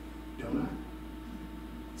 don't I?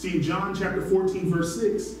 See, in John chapter 14, verse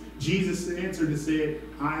 6, Jesus answered and said,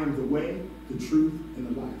 I am the way, the truth,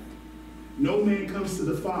 and the life. No man comes to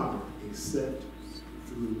the Father except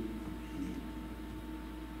through me.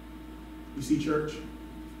 You see, church,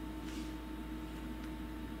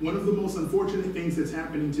 one of the most unfortunate things that's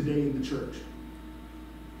happening today in the church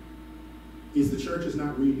is the church is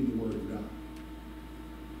not reading the Word of God.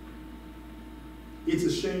 It's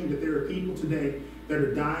a shame that there are people today that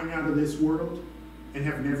are dying out of this world and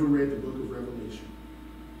have never read the book of Revelation.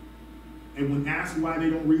 And when asked why they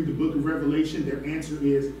don't read the book of Revelation, their answer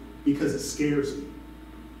is, because it scares me.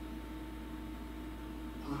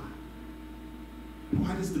 Why?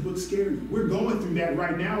 Why does the book scare you? We're going through that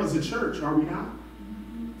right now as a church, are we not?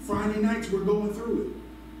 Friday nights, we're going through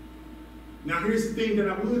it. Now, here's the thing that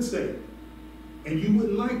I would say, and you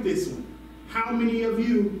wouldn't like this one. How many of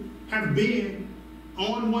you have been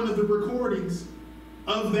on one of the recordings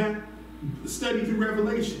of that study through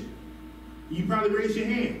Revelation? You probably raise your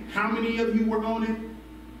hand. How many of you were on it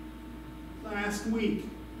last week?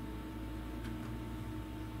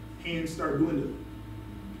 Hands start dwindling.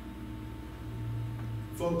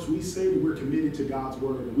 Folks, we say that we're committed to God's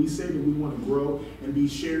word, and we say that we want to grow and be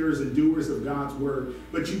sharers and doers of God's word,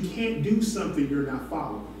 but you can't do something you're not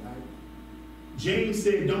following, right? James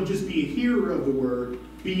said, don't just be a hearer of the word,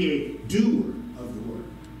 be a doer of the word,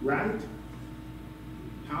 right?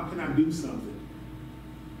 How can I do something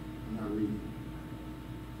I'm not reading?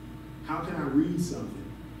 How can I read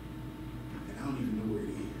something and I don't even know where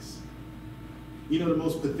it is? You know the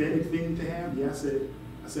most pathetic thing to have? Yeah, I said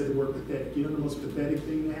the word pathetic. You know the most pathetic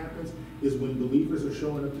thing that happens is when believers are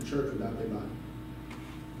showing up to church without their Bible.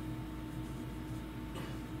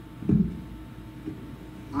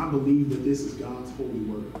 I believe that this is God's holy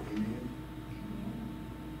word. Amen.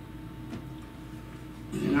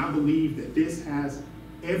 And I believe that this has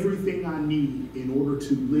everything I need in order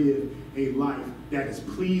to live a life that is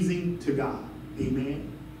pleasing to God.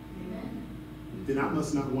 Amen. Amen. Then I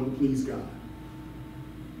must not want to please God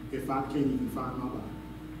if I can't even find my Bible.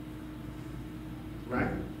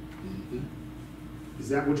 Right? Is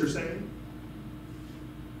that what you're saying?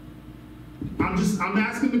 I'm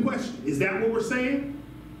asking the question. Is that what we're saying?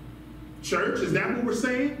 Church, is that what we're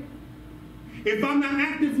saying? If I'm not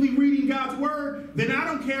actively reading God's word, then I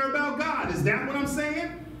don't care about God. Is that what I'm saying?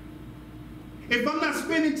 If I'm not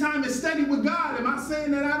spending time in study with God, am I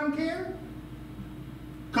saying that I don't care?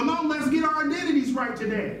 Come on, let's get our identities right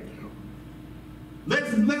today.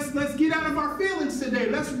 Let's get out of our feelings today.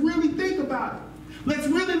 Let's really think about it. Let's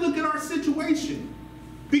really look at our situation.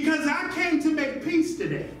 Because I came to make peace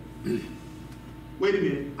today. Wait a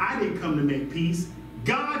minute. I didn't come to make peace.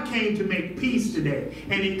 God came to make peace today.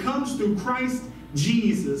 And it comes through Christ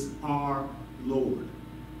Jesus our Lord.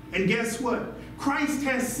 And guess what? Christ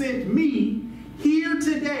has sent me here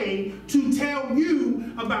today to tell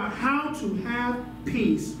you about how to have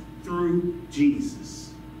peace through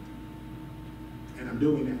Jesus. And I'm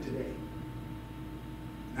doing that today.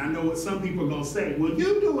 I know what some people are going to say. Well,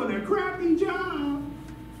 you're doing a crappy job.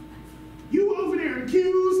 You over there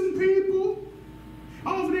accusing people.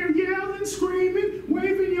 Over there yelling, screaming,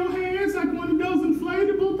 waving your hands like one of those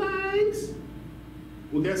inflatable things.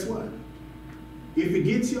 Well, guess what? If it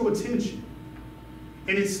gets your attention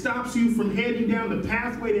and it stops you from heading down the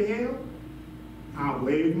pathway to hell, I'll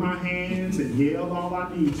wave my hands and yell all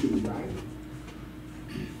I need to, right?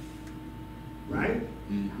 Right?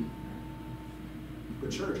 Mm-hmm. But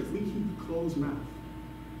church, if we keep a closed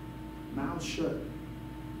mouth shut,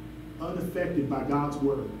 unaffected by God's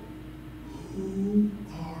word, who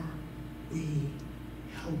are we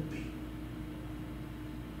helping?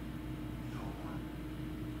 No one.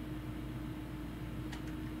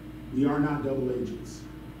 We are not double agents.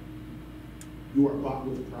 You are bought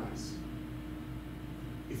with a price.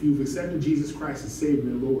 If you've accepted Jesus Christ as Savior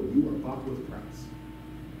and Lord, you are bought with a price.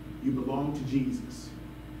 You belong to Jesus.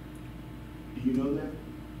 Do you know that?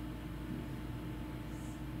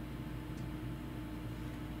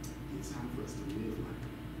 It's time for us to live like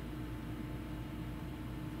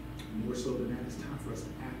it. More so than that, it's time for us to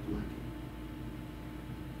act like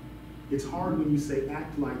it. It's hard when you say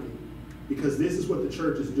act like it, because this is what the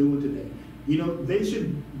church is doing today. You know,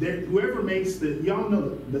 whoever makes y'all know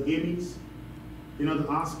the Emmys, you know, the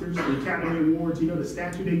Oscars, the Academy Awards, you know, the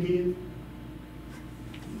statue they give?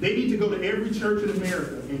 They need to go to every church in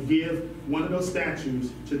America and give one of those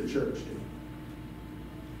statues to the church today.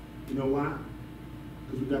 You know why?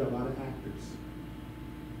 Because we've got a lot of actors.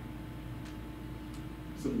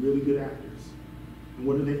 Some really good actors. And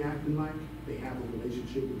what are they acting like? They have a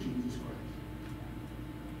relationship with Jesus Christ.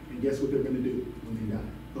 And guess what they're going to do when they die?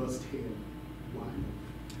 Bust hell wide open.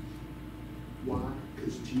 Why?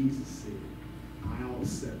 Because Jesus said, I'll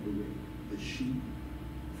separate the sheep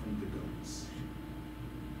from the goats.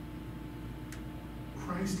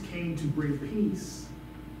 Christ came to bring peace.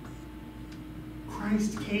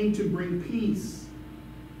 Christ came to bring peace.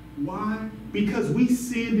 Why? Because we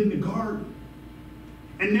sinned in the garden.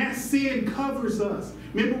 And that sin covers us.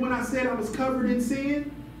 Remember when I said I was covered in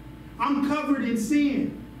sin? I'm covered in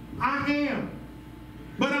sin. I am.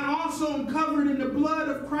 But I also am covered in the blood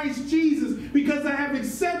of Christ Jesus because I have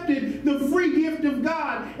accepted the free gift of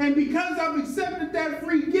God. And because I've accepted that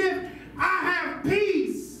free gift, I have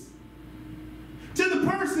peace. To the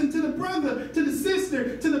person, to the brother, to the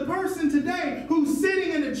sister, to the person today who's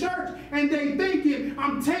sitting in the church and they thinking, I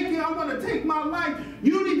want to take my life.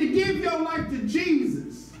 You need to give your life to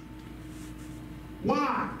Jesus.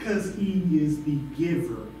 Why? Because he is the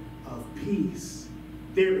giver of peace.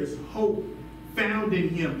 There is hope found in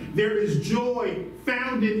him. There is joy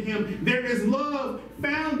found in him. There is love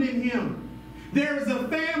found in him. There is a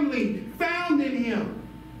family found in him.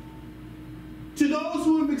 To those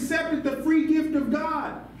who have accepted the free gift of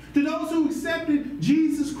God, to those who accepted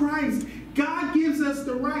Jesus Christ, God gives us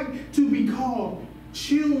the right to be called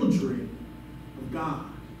children of God.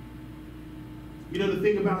 You know the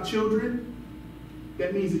thing about children?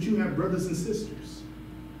 That means that you have brothers and sisters.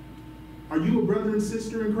 Are you a brother and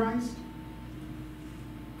sister in Christ?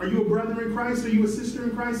 Are you a brother in Christ? Are you a sister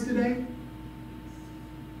in Christ today?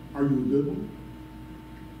 Are you a good one?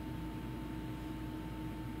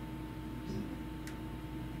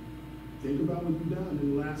 Think about what you've done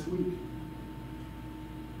in the last week.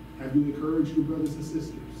 Have you encouraged your brothers and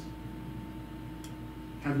sisters?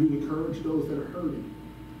 Have you encouraged those that are hurting?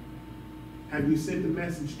 Have you sent a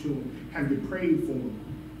message to them? Have you prayed for them?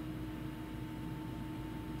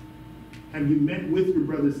 Have you met with your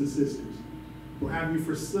brothers and sisters? Or have you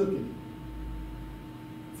forsaken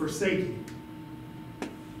it?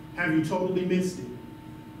 Have you totally missed it?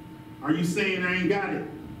 Are you saying, I ain't got it?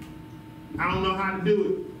 I don't know how to do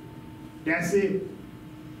it. That's it.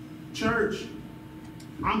 Church,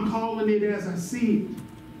 I'm calling it as I see it.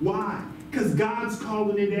 Why? Because God's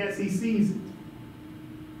calling it as he sees it.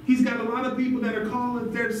 He's got a lot of people that are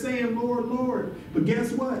calling, they're saying, Lord, Lord. But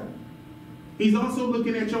guess what? He's also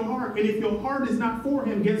looking at your heart. And if your heart is not for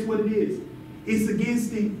him, guess what it is? It's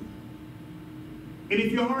against him. And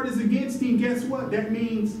if your heart is against him, guess what? That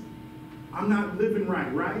means I'm not living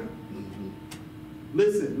right, right?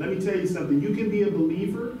 Listen, let me tell you something. You can be a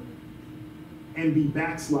believer and be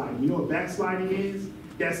backsliding. You know what backsliding is?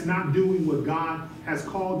 That's not doing what God has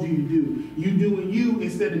called you to do. You doing you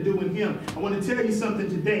instead of doing him. I want to tell you something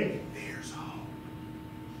today. There's hope.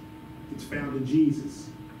 It's found in Jesus.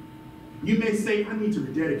 You may say, I need to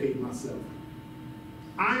rededicate myself.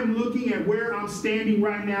 I'm looking at where I'm standing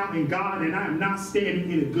right now in God, and I'm not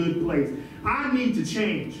standing in a good place. I need to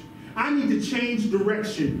change. I need to change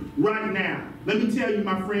direction right now. Let me tell you,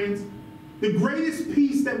 my friends, the greatest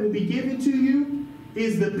peace that will be given to you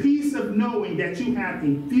is the peace of knowing that you have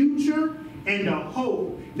a future and a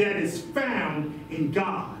hope that is found in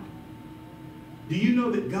God. Do you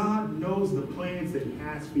know that God knows the plans that he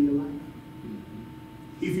has for your life?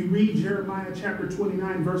 If you read Jeremiah chapter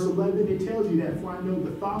 29, verse 11, it tells you that, for I know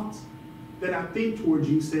the thoughts that I think towards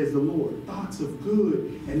you, says the Lord, thoughts of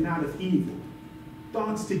good and not of evil,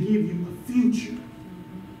 thoughts to give you a future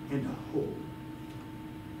and a hope.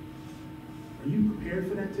 Are you prepared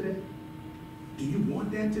for that today? Do you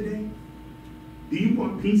want that today? Do you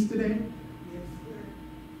want peace today? Yes, sir.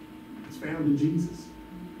 It's found in Jesus.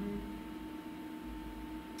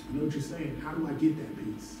 I know what you're saying. How do I get that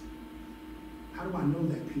peace? How do I know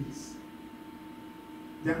that peace? Is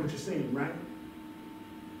that what you're saying, right?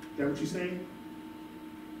 Is that what you're saying?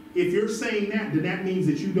 If you're saying that, then that means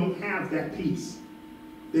that you don't have that peace.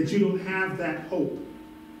 That you don't have that hope.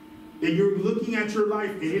 That you're looking at your life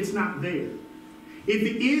and it's not there. If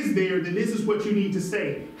it is there, then this is what you need to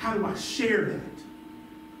say. How do I share that?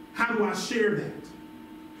 How do I share that?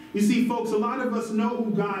 You see, folks, a lot of us know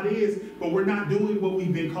who God is, but we're not doing what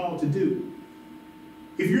we've been called to do.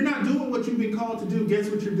 If you're not doing what you've been called to do, guess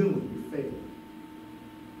what you're doing? You're failing.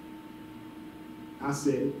 I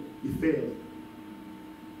said it. You're failing.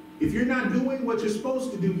 If you're not doing what you're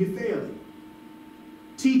supposed to do, you're failing.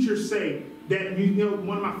 Teachers say that, you know,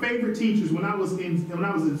 one of my favorite teachers when I was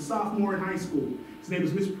a sophomore in high school, his name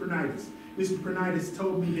was Mr. Pernitis. Mr. Pernitis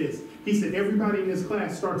told me this. He said, everybody in this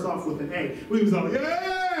class starts off with an A. We was all,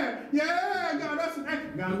 yeah, got us an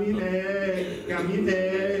A. Got me an A, got me an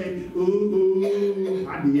A, ooh.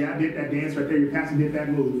 I did that dance right there. Your pastor did that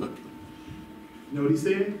move. You know what he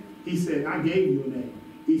said? He said, I gave you an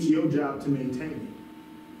A. It's your job to maintain it.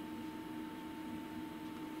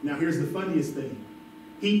 Now here's the funniest thing.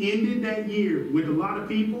 He ended that year with a lot of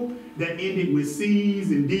people that ended with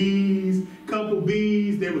C's and D's, couple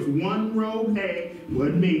B's. There was one rogue A,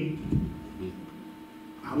 wasn't me.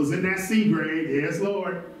 I was in that C grade, yes,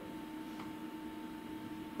 Lord.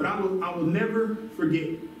 But I will never forget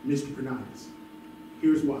Mr. Pernitis.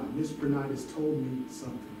 Here's why. Mr. Pernitis told me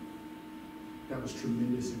something that was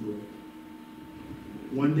tremendous and great.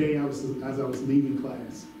 One day, as I was leaving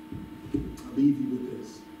class, I'll leave you with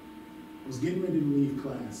this. I was getting ready to leave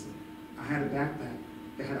class. I had a backpack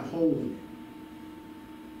that had a hole in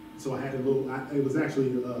it. So I had a little, it was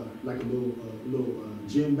actually like a little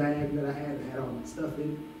gym bag that I had that had all my stuff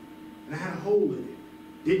in it. And I had a hole in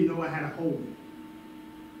it. Didn't know I had a hole in it.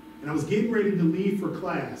 And I was getting ready to leave for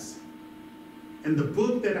class. And the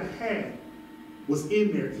book that I had was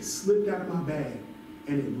in there. It slipped out of my bag.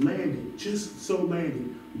 And it landed, just so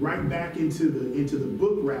landed, right back into the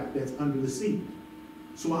book rack that's under the seat.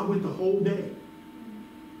 So I went the whole day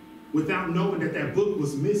without knowing that book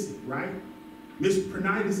was missing, right? Mr.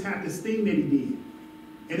 Pernitis had this thing that he did.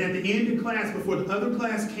 And at the end of class, before the other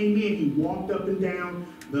class came in, he walked up and down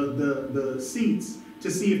the seats to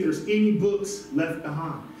see if there's any books left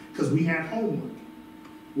behind, because we had homework.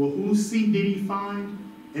 Well, whose seat did he find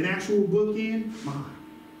an actual book in? Mine.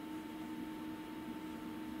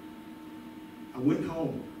 I went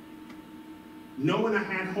home, knowing I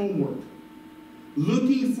had homework,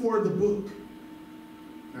 looking for the book.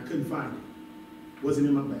 I couldn't find it. Wasn't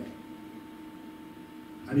in my bag.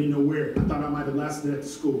 I didn't know where. I thought I might have lost it at the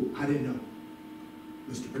school. I didn't know.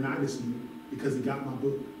 Mr. Pernitis knew, because he got my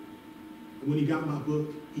book. And when he got my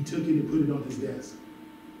book, he took it and put it on his desk.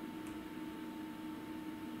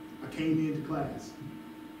 I came into class.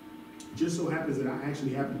 It just so happens that I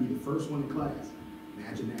actually happened to be the first one in class.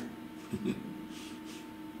 Imagine that.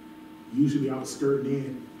 Usually I was skirting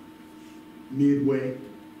in midway.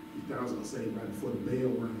 You thought I was going to say right before the bell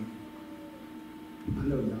rang. I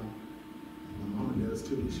know y'all. My mama does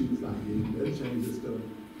too. She was like, yeah, you better change this story.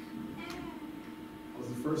 I was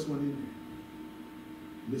the first one in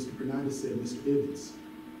there. Mr. Pernitis said, Mr. Evins,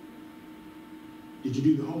 did you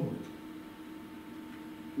do the homework?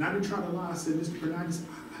 And I didn't try to lie. I said, Mr. Pernitis,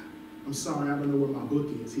 I'm sorry, I don't know where my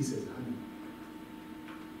book is. He says, I know.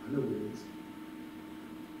 I know where it is.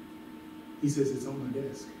 He says, it's on my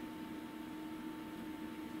desk.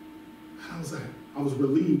 I was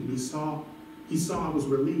relieved. And he saw I was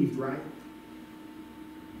relieved, right?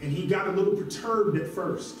 And he got a little perturbed at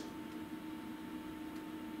first.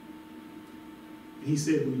 And he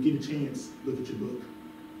said, when you get a chance, look at your book.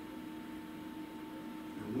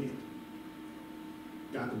 And I went.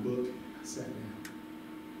 Got the book. I sat down.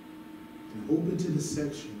 And I opened to the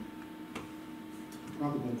section. I'm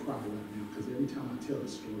probably going to cry right now, because every time I tell the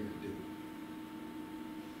story, I do.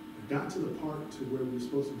 I got to the part to where we were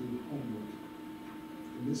supposed to do homework.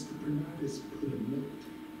 And Mr. Pernitis put a note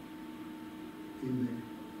in there.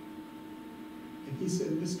 And he said,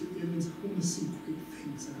 Mr. Evans, I want to see great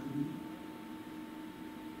things out of you.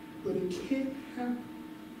 But it can't happen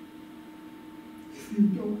if you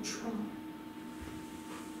don't try.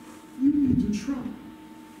 You need to try.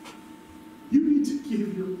 You need to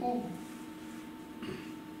give your all.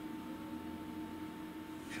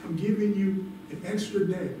 And I'm giving you an extra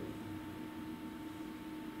day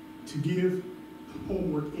to give the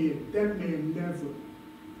homework in. That man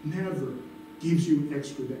never gives you an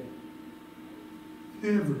extra day.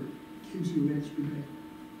 Never gives you an extra day.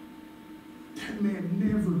 That man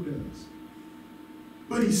never does.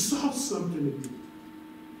 But he saw something in me.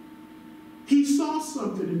 He saw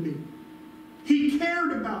something in me. He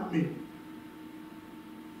cared about me.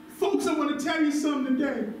 Folks, I want to tell you something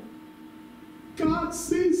today. God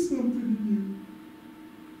sees something in you.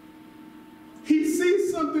 He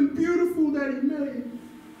sees something beautiful that he made.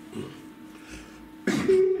 He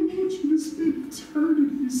don't want you to spend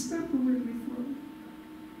eternity separated from him.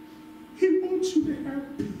 He wants you to have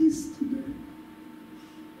peace today.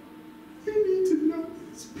 You need to know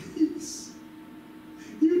his peace.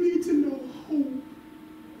 You need to know hope.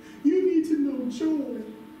 You need to know joy.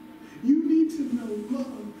 You need to know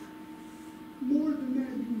love. More than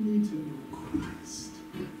that, you need to know Christ,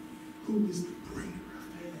 who is the bringer of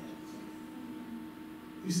heaven.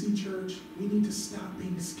 You see, church, we need to stop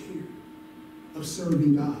being scared of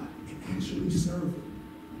serving God and actually serve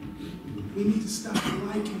him. We need to stop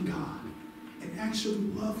liking God and actually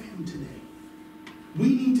love him today. We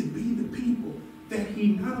need to be the people that he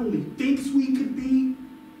not only thinks we could be,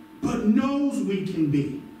 but knows we can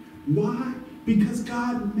be. Why? Because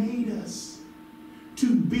God made us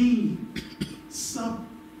to be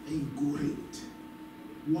something great.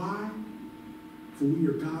 Why? For we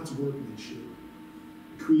are God's workmanship,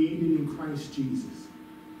 created in Christ Jesus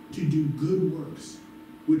to do good works,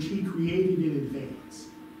 which he created in advance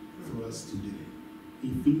for us to do.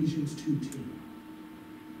 Ephesians 2:10.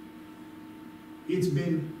 It's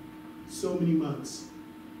been so many months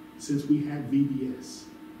since we had VBS,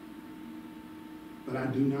 but I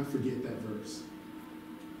do not forget that verse.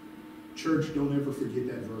 Church, don't ever forget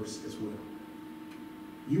that verse as well.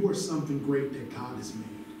 You are something great that God has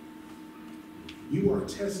made. You are a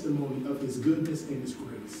testimony of his goodness and his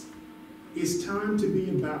grace. It's time to be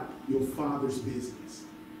about your Father's business.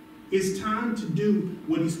 It's time to do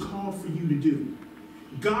what he's called for you to do.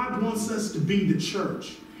 God wants us to be the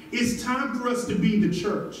church. It's time for us to be the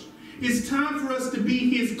church. It's time for us to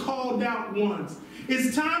be his called out ones.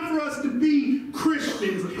 It's time for us to be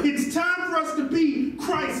Christians. It's time for us to be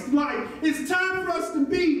Christ-like. It's time for us to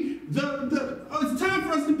be it's time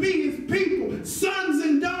for us to be his people, sons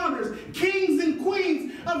and daughters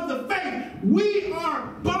chains of the faith. We are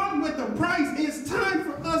bought with a price. It's time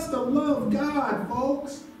for us to love God,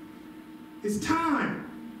 folks. It's time.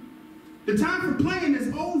 The time for playing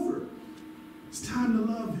is over. It's time to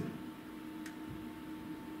love Him.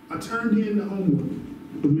 I turned in the homework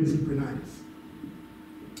with Mr. Prenitis.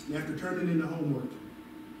 And after turning in the homework,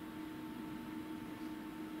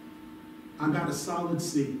 I got a solid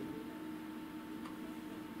C.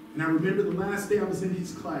 And I remember the last day I was in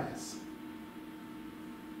his class,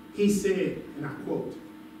 he said, and I quote,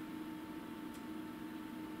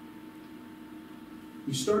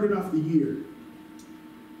 "You started off the year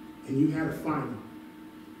and you had a final.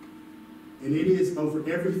 And it is over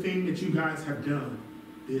everything that you guys have done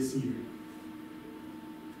this year.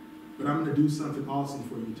 But I'm going to do something awesome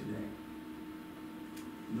for you today.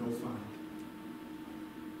 No final.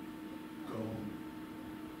 Go home."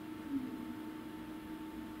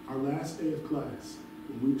 Our last day of class,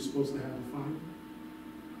 when we were supposed to have a final,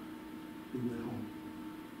 we went home.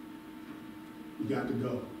 We got to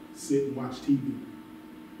go, sit and watch TV,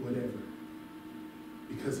 whatever.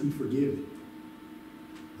 Because He forgiven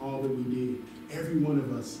all that we did. Every one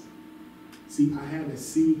of us. See, I had a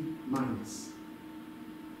C-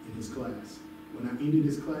 in his class. When I ended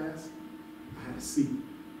his class, I had a C.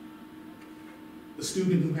 A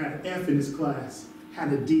student who had an F in his class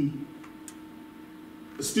had a D.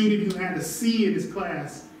 A student who had a C in his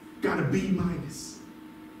class got a B-.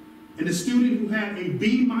 And a student who had a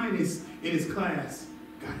B- in his class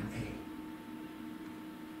got an A.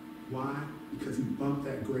 Why? Because he bumped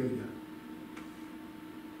that grade up.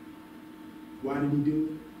 Why did he do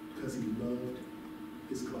it? Because he loved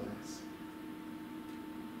his class.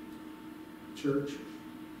 Church,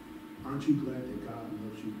 aren't you glad that God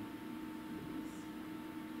loves you?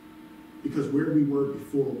 Because where we were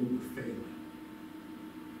before, we were failing.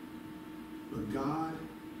 But God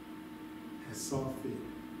has saw fit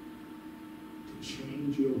to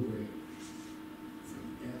change your grade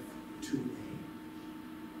from F to A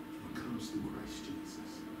when it comes through Christ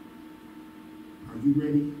Jesus. Are you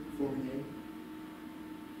ready for an A?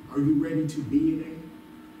 Are you ready to be an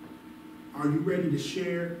A? Are you ready to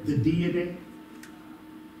share the DNA?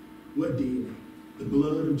 What DNA? The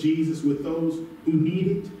blood of Jesus with those who need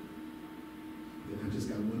it? Then I just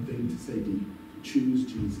got one thing to say to you. Choose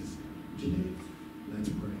Jesus today. Let's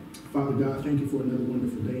pray. Father God, thank you for another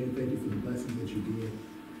wonderful day, and thank you for the blessings that you give.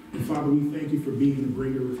 And Father, we thank you for being the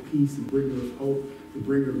bringer of peace, the bringer of hope, the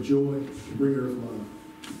bringer of joy, the bringer of love.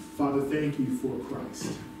 Father, thank you for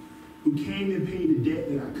Christ, who came and paid a debt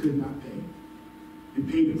that I could not pay, and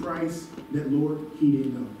paid the price that, Lord, He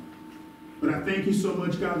didn't know. But I thank you so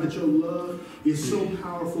much, God, that your love is so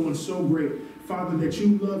powerful and so great, Father, that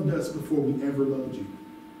you loved us before we ever loved you.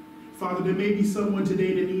 Father, there may be someone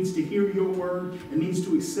today that needs to hear your word and needs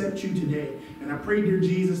to accept you today. And I pray, dear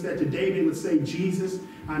Jesus, that today they would say, Jesus,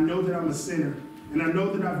 I know that I'm a sinner, and I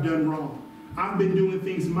know that I've done wrong. I've been doing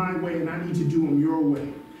things my way, and I need to do them your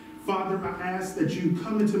way. Father, I ask that you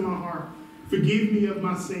come into my heart, forgive me of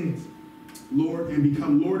my sins, Lord, and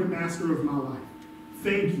become Lord and Master of my life.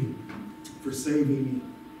 Thank you for saving me.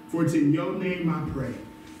 For it's in your name I pray.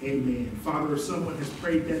 Amen. Father, if someone has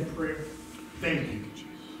prayed that prayer, thank you.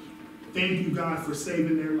 Thank you, God, for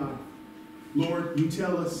saving their life. Lord, you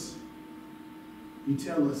tell us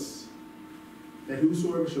that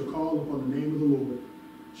whosoever shall call upon the name of the Lord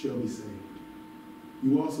shall be saved.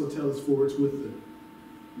 You also tell us, for it's with the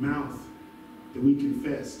mouth that we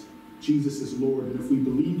confess Jesus is Lord, and if we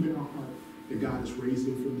believe in our heart that God has raised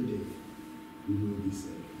him from the dead, we will be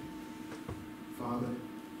saved. Father,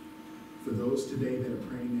 for those today that are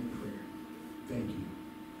praying that prayer, thank you.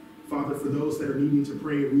 Father, for those that are needing to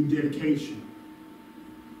pray a rededication,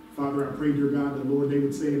 Father, I pray, dear God, that, Lord, they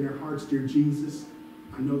would say in their hearts, dear Jesus,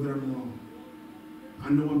 I know that I'm wrong. I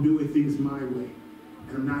know I'm doing things my way,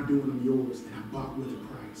 and I'm not doing them yours, and I bought with a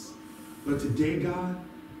price. But today, God,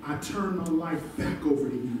 I turn my life back over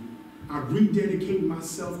to you. I rededicate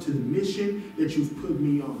myself to the mission that you've put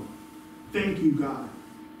me on. Thank you, God,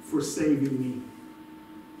 for saving me.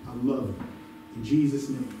 I love you. In Jesus'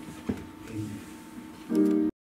 name, amen.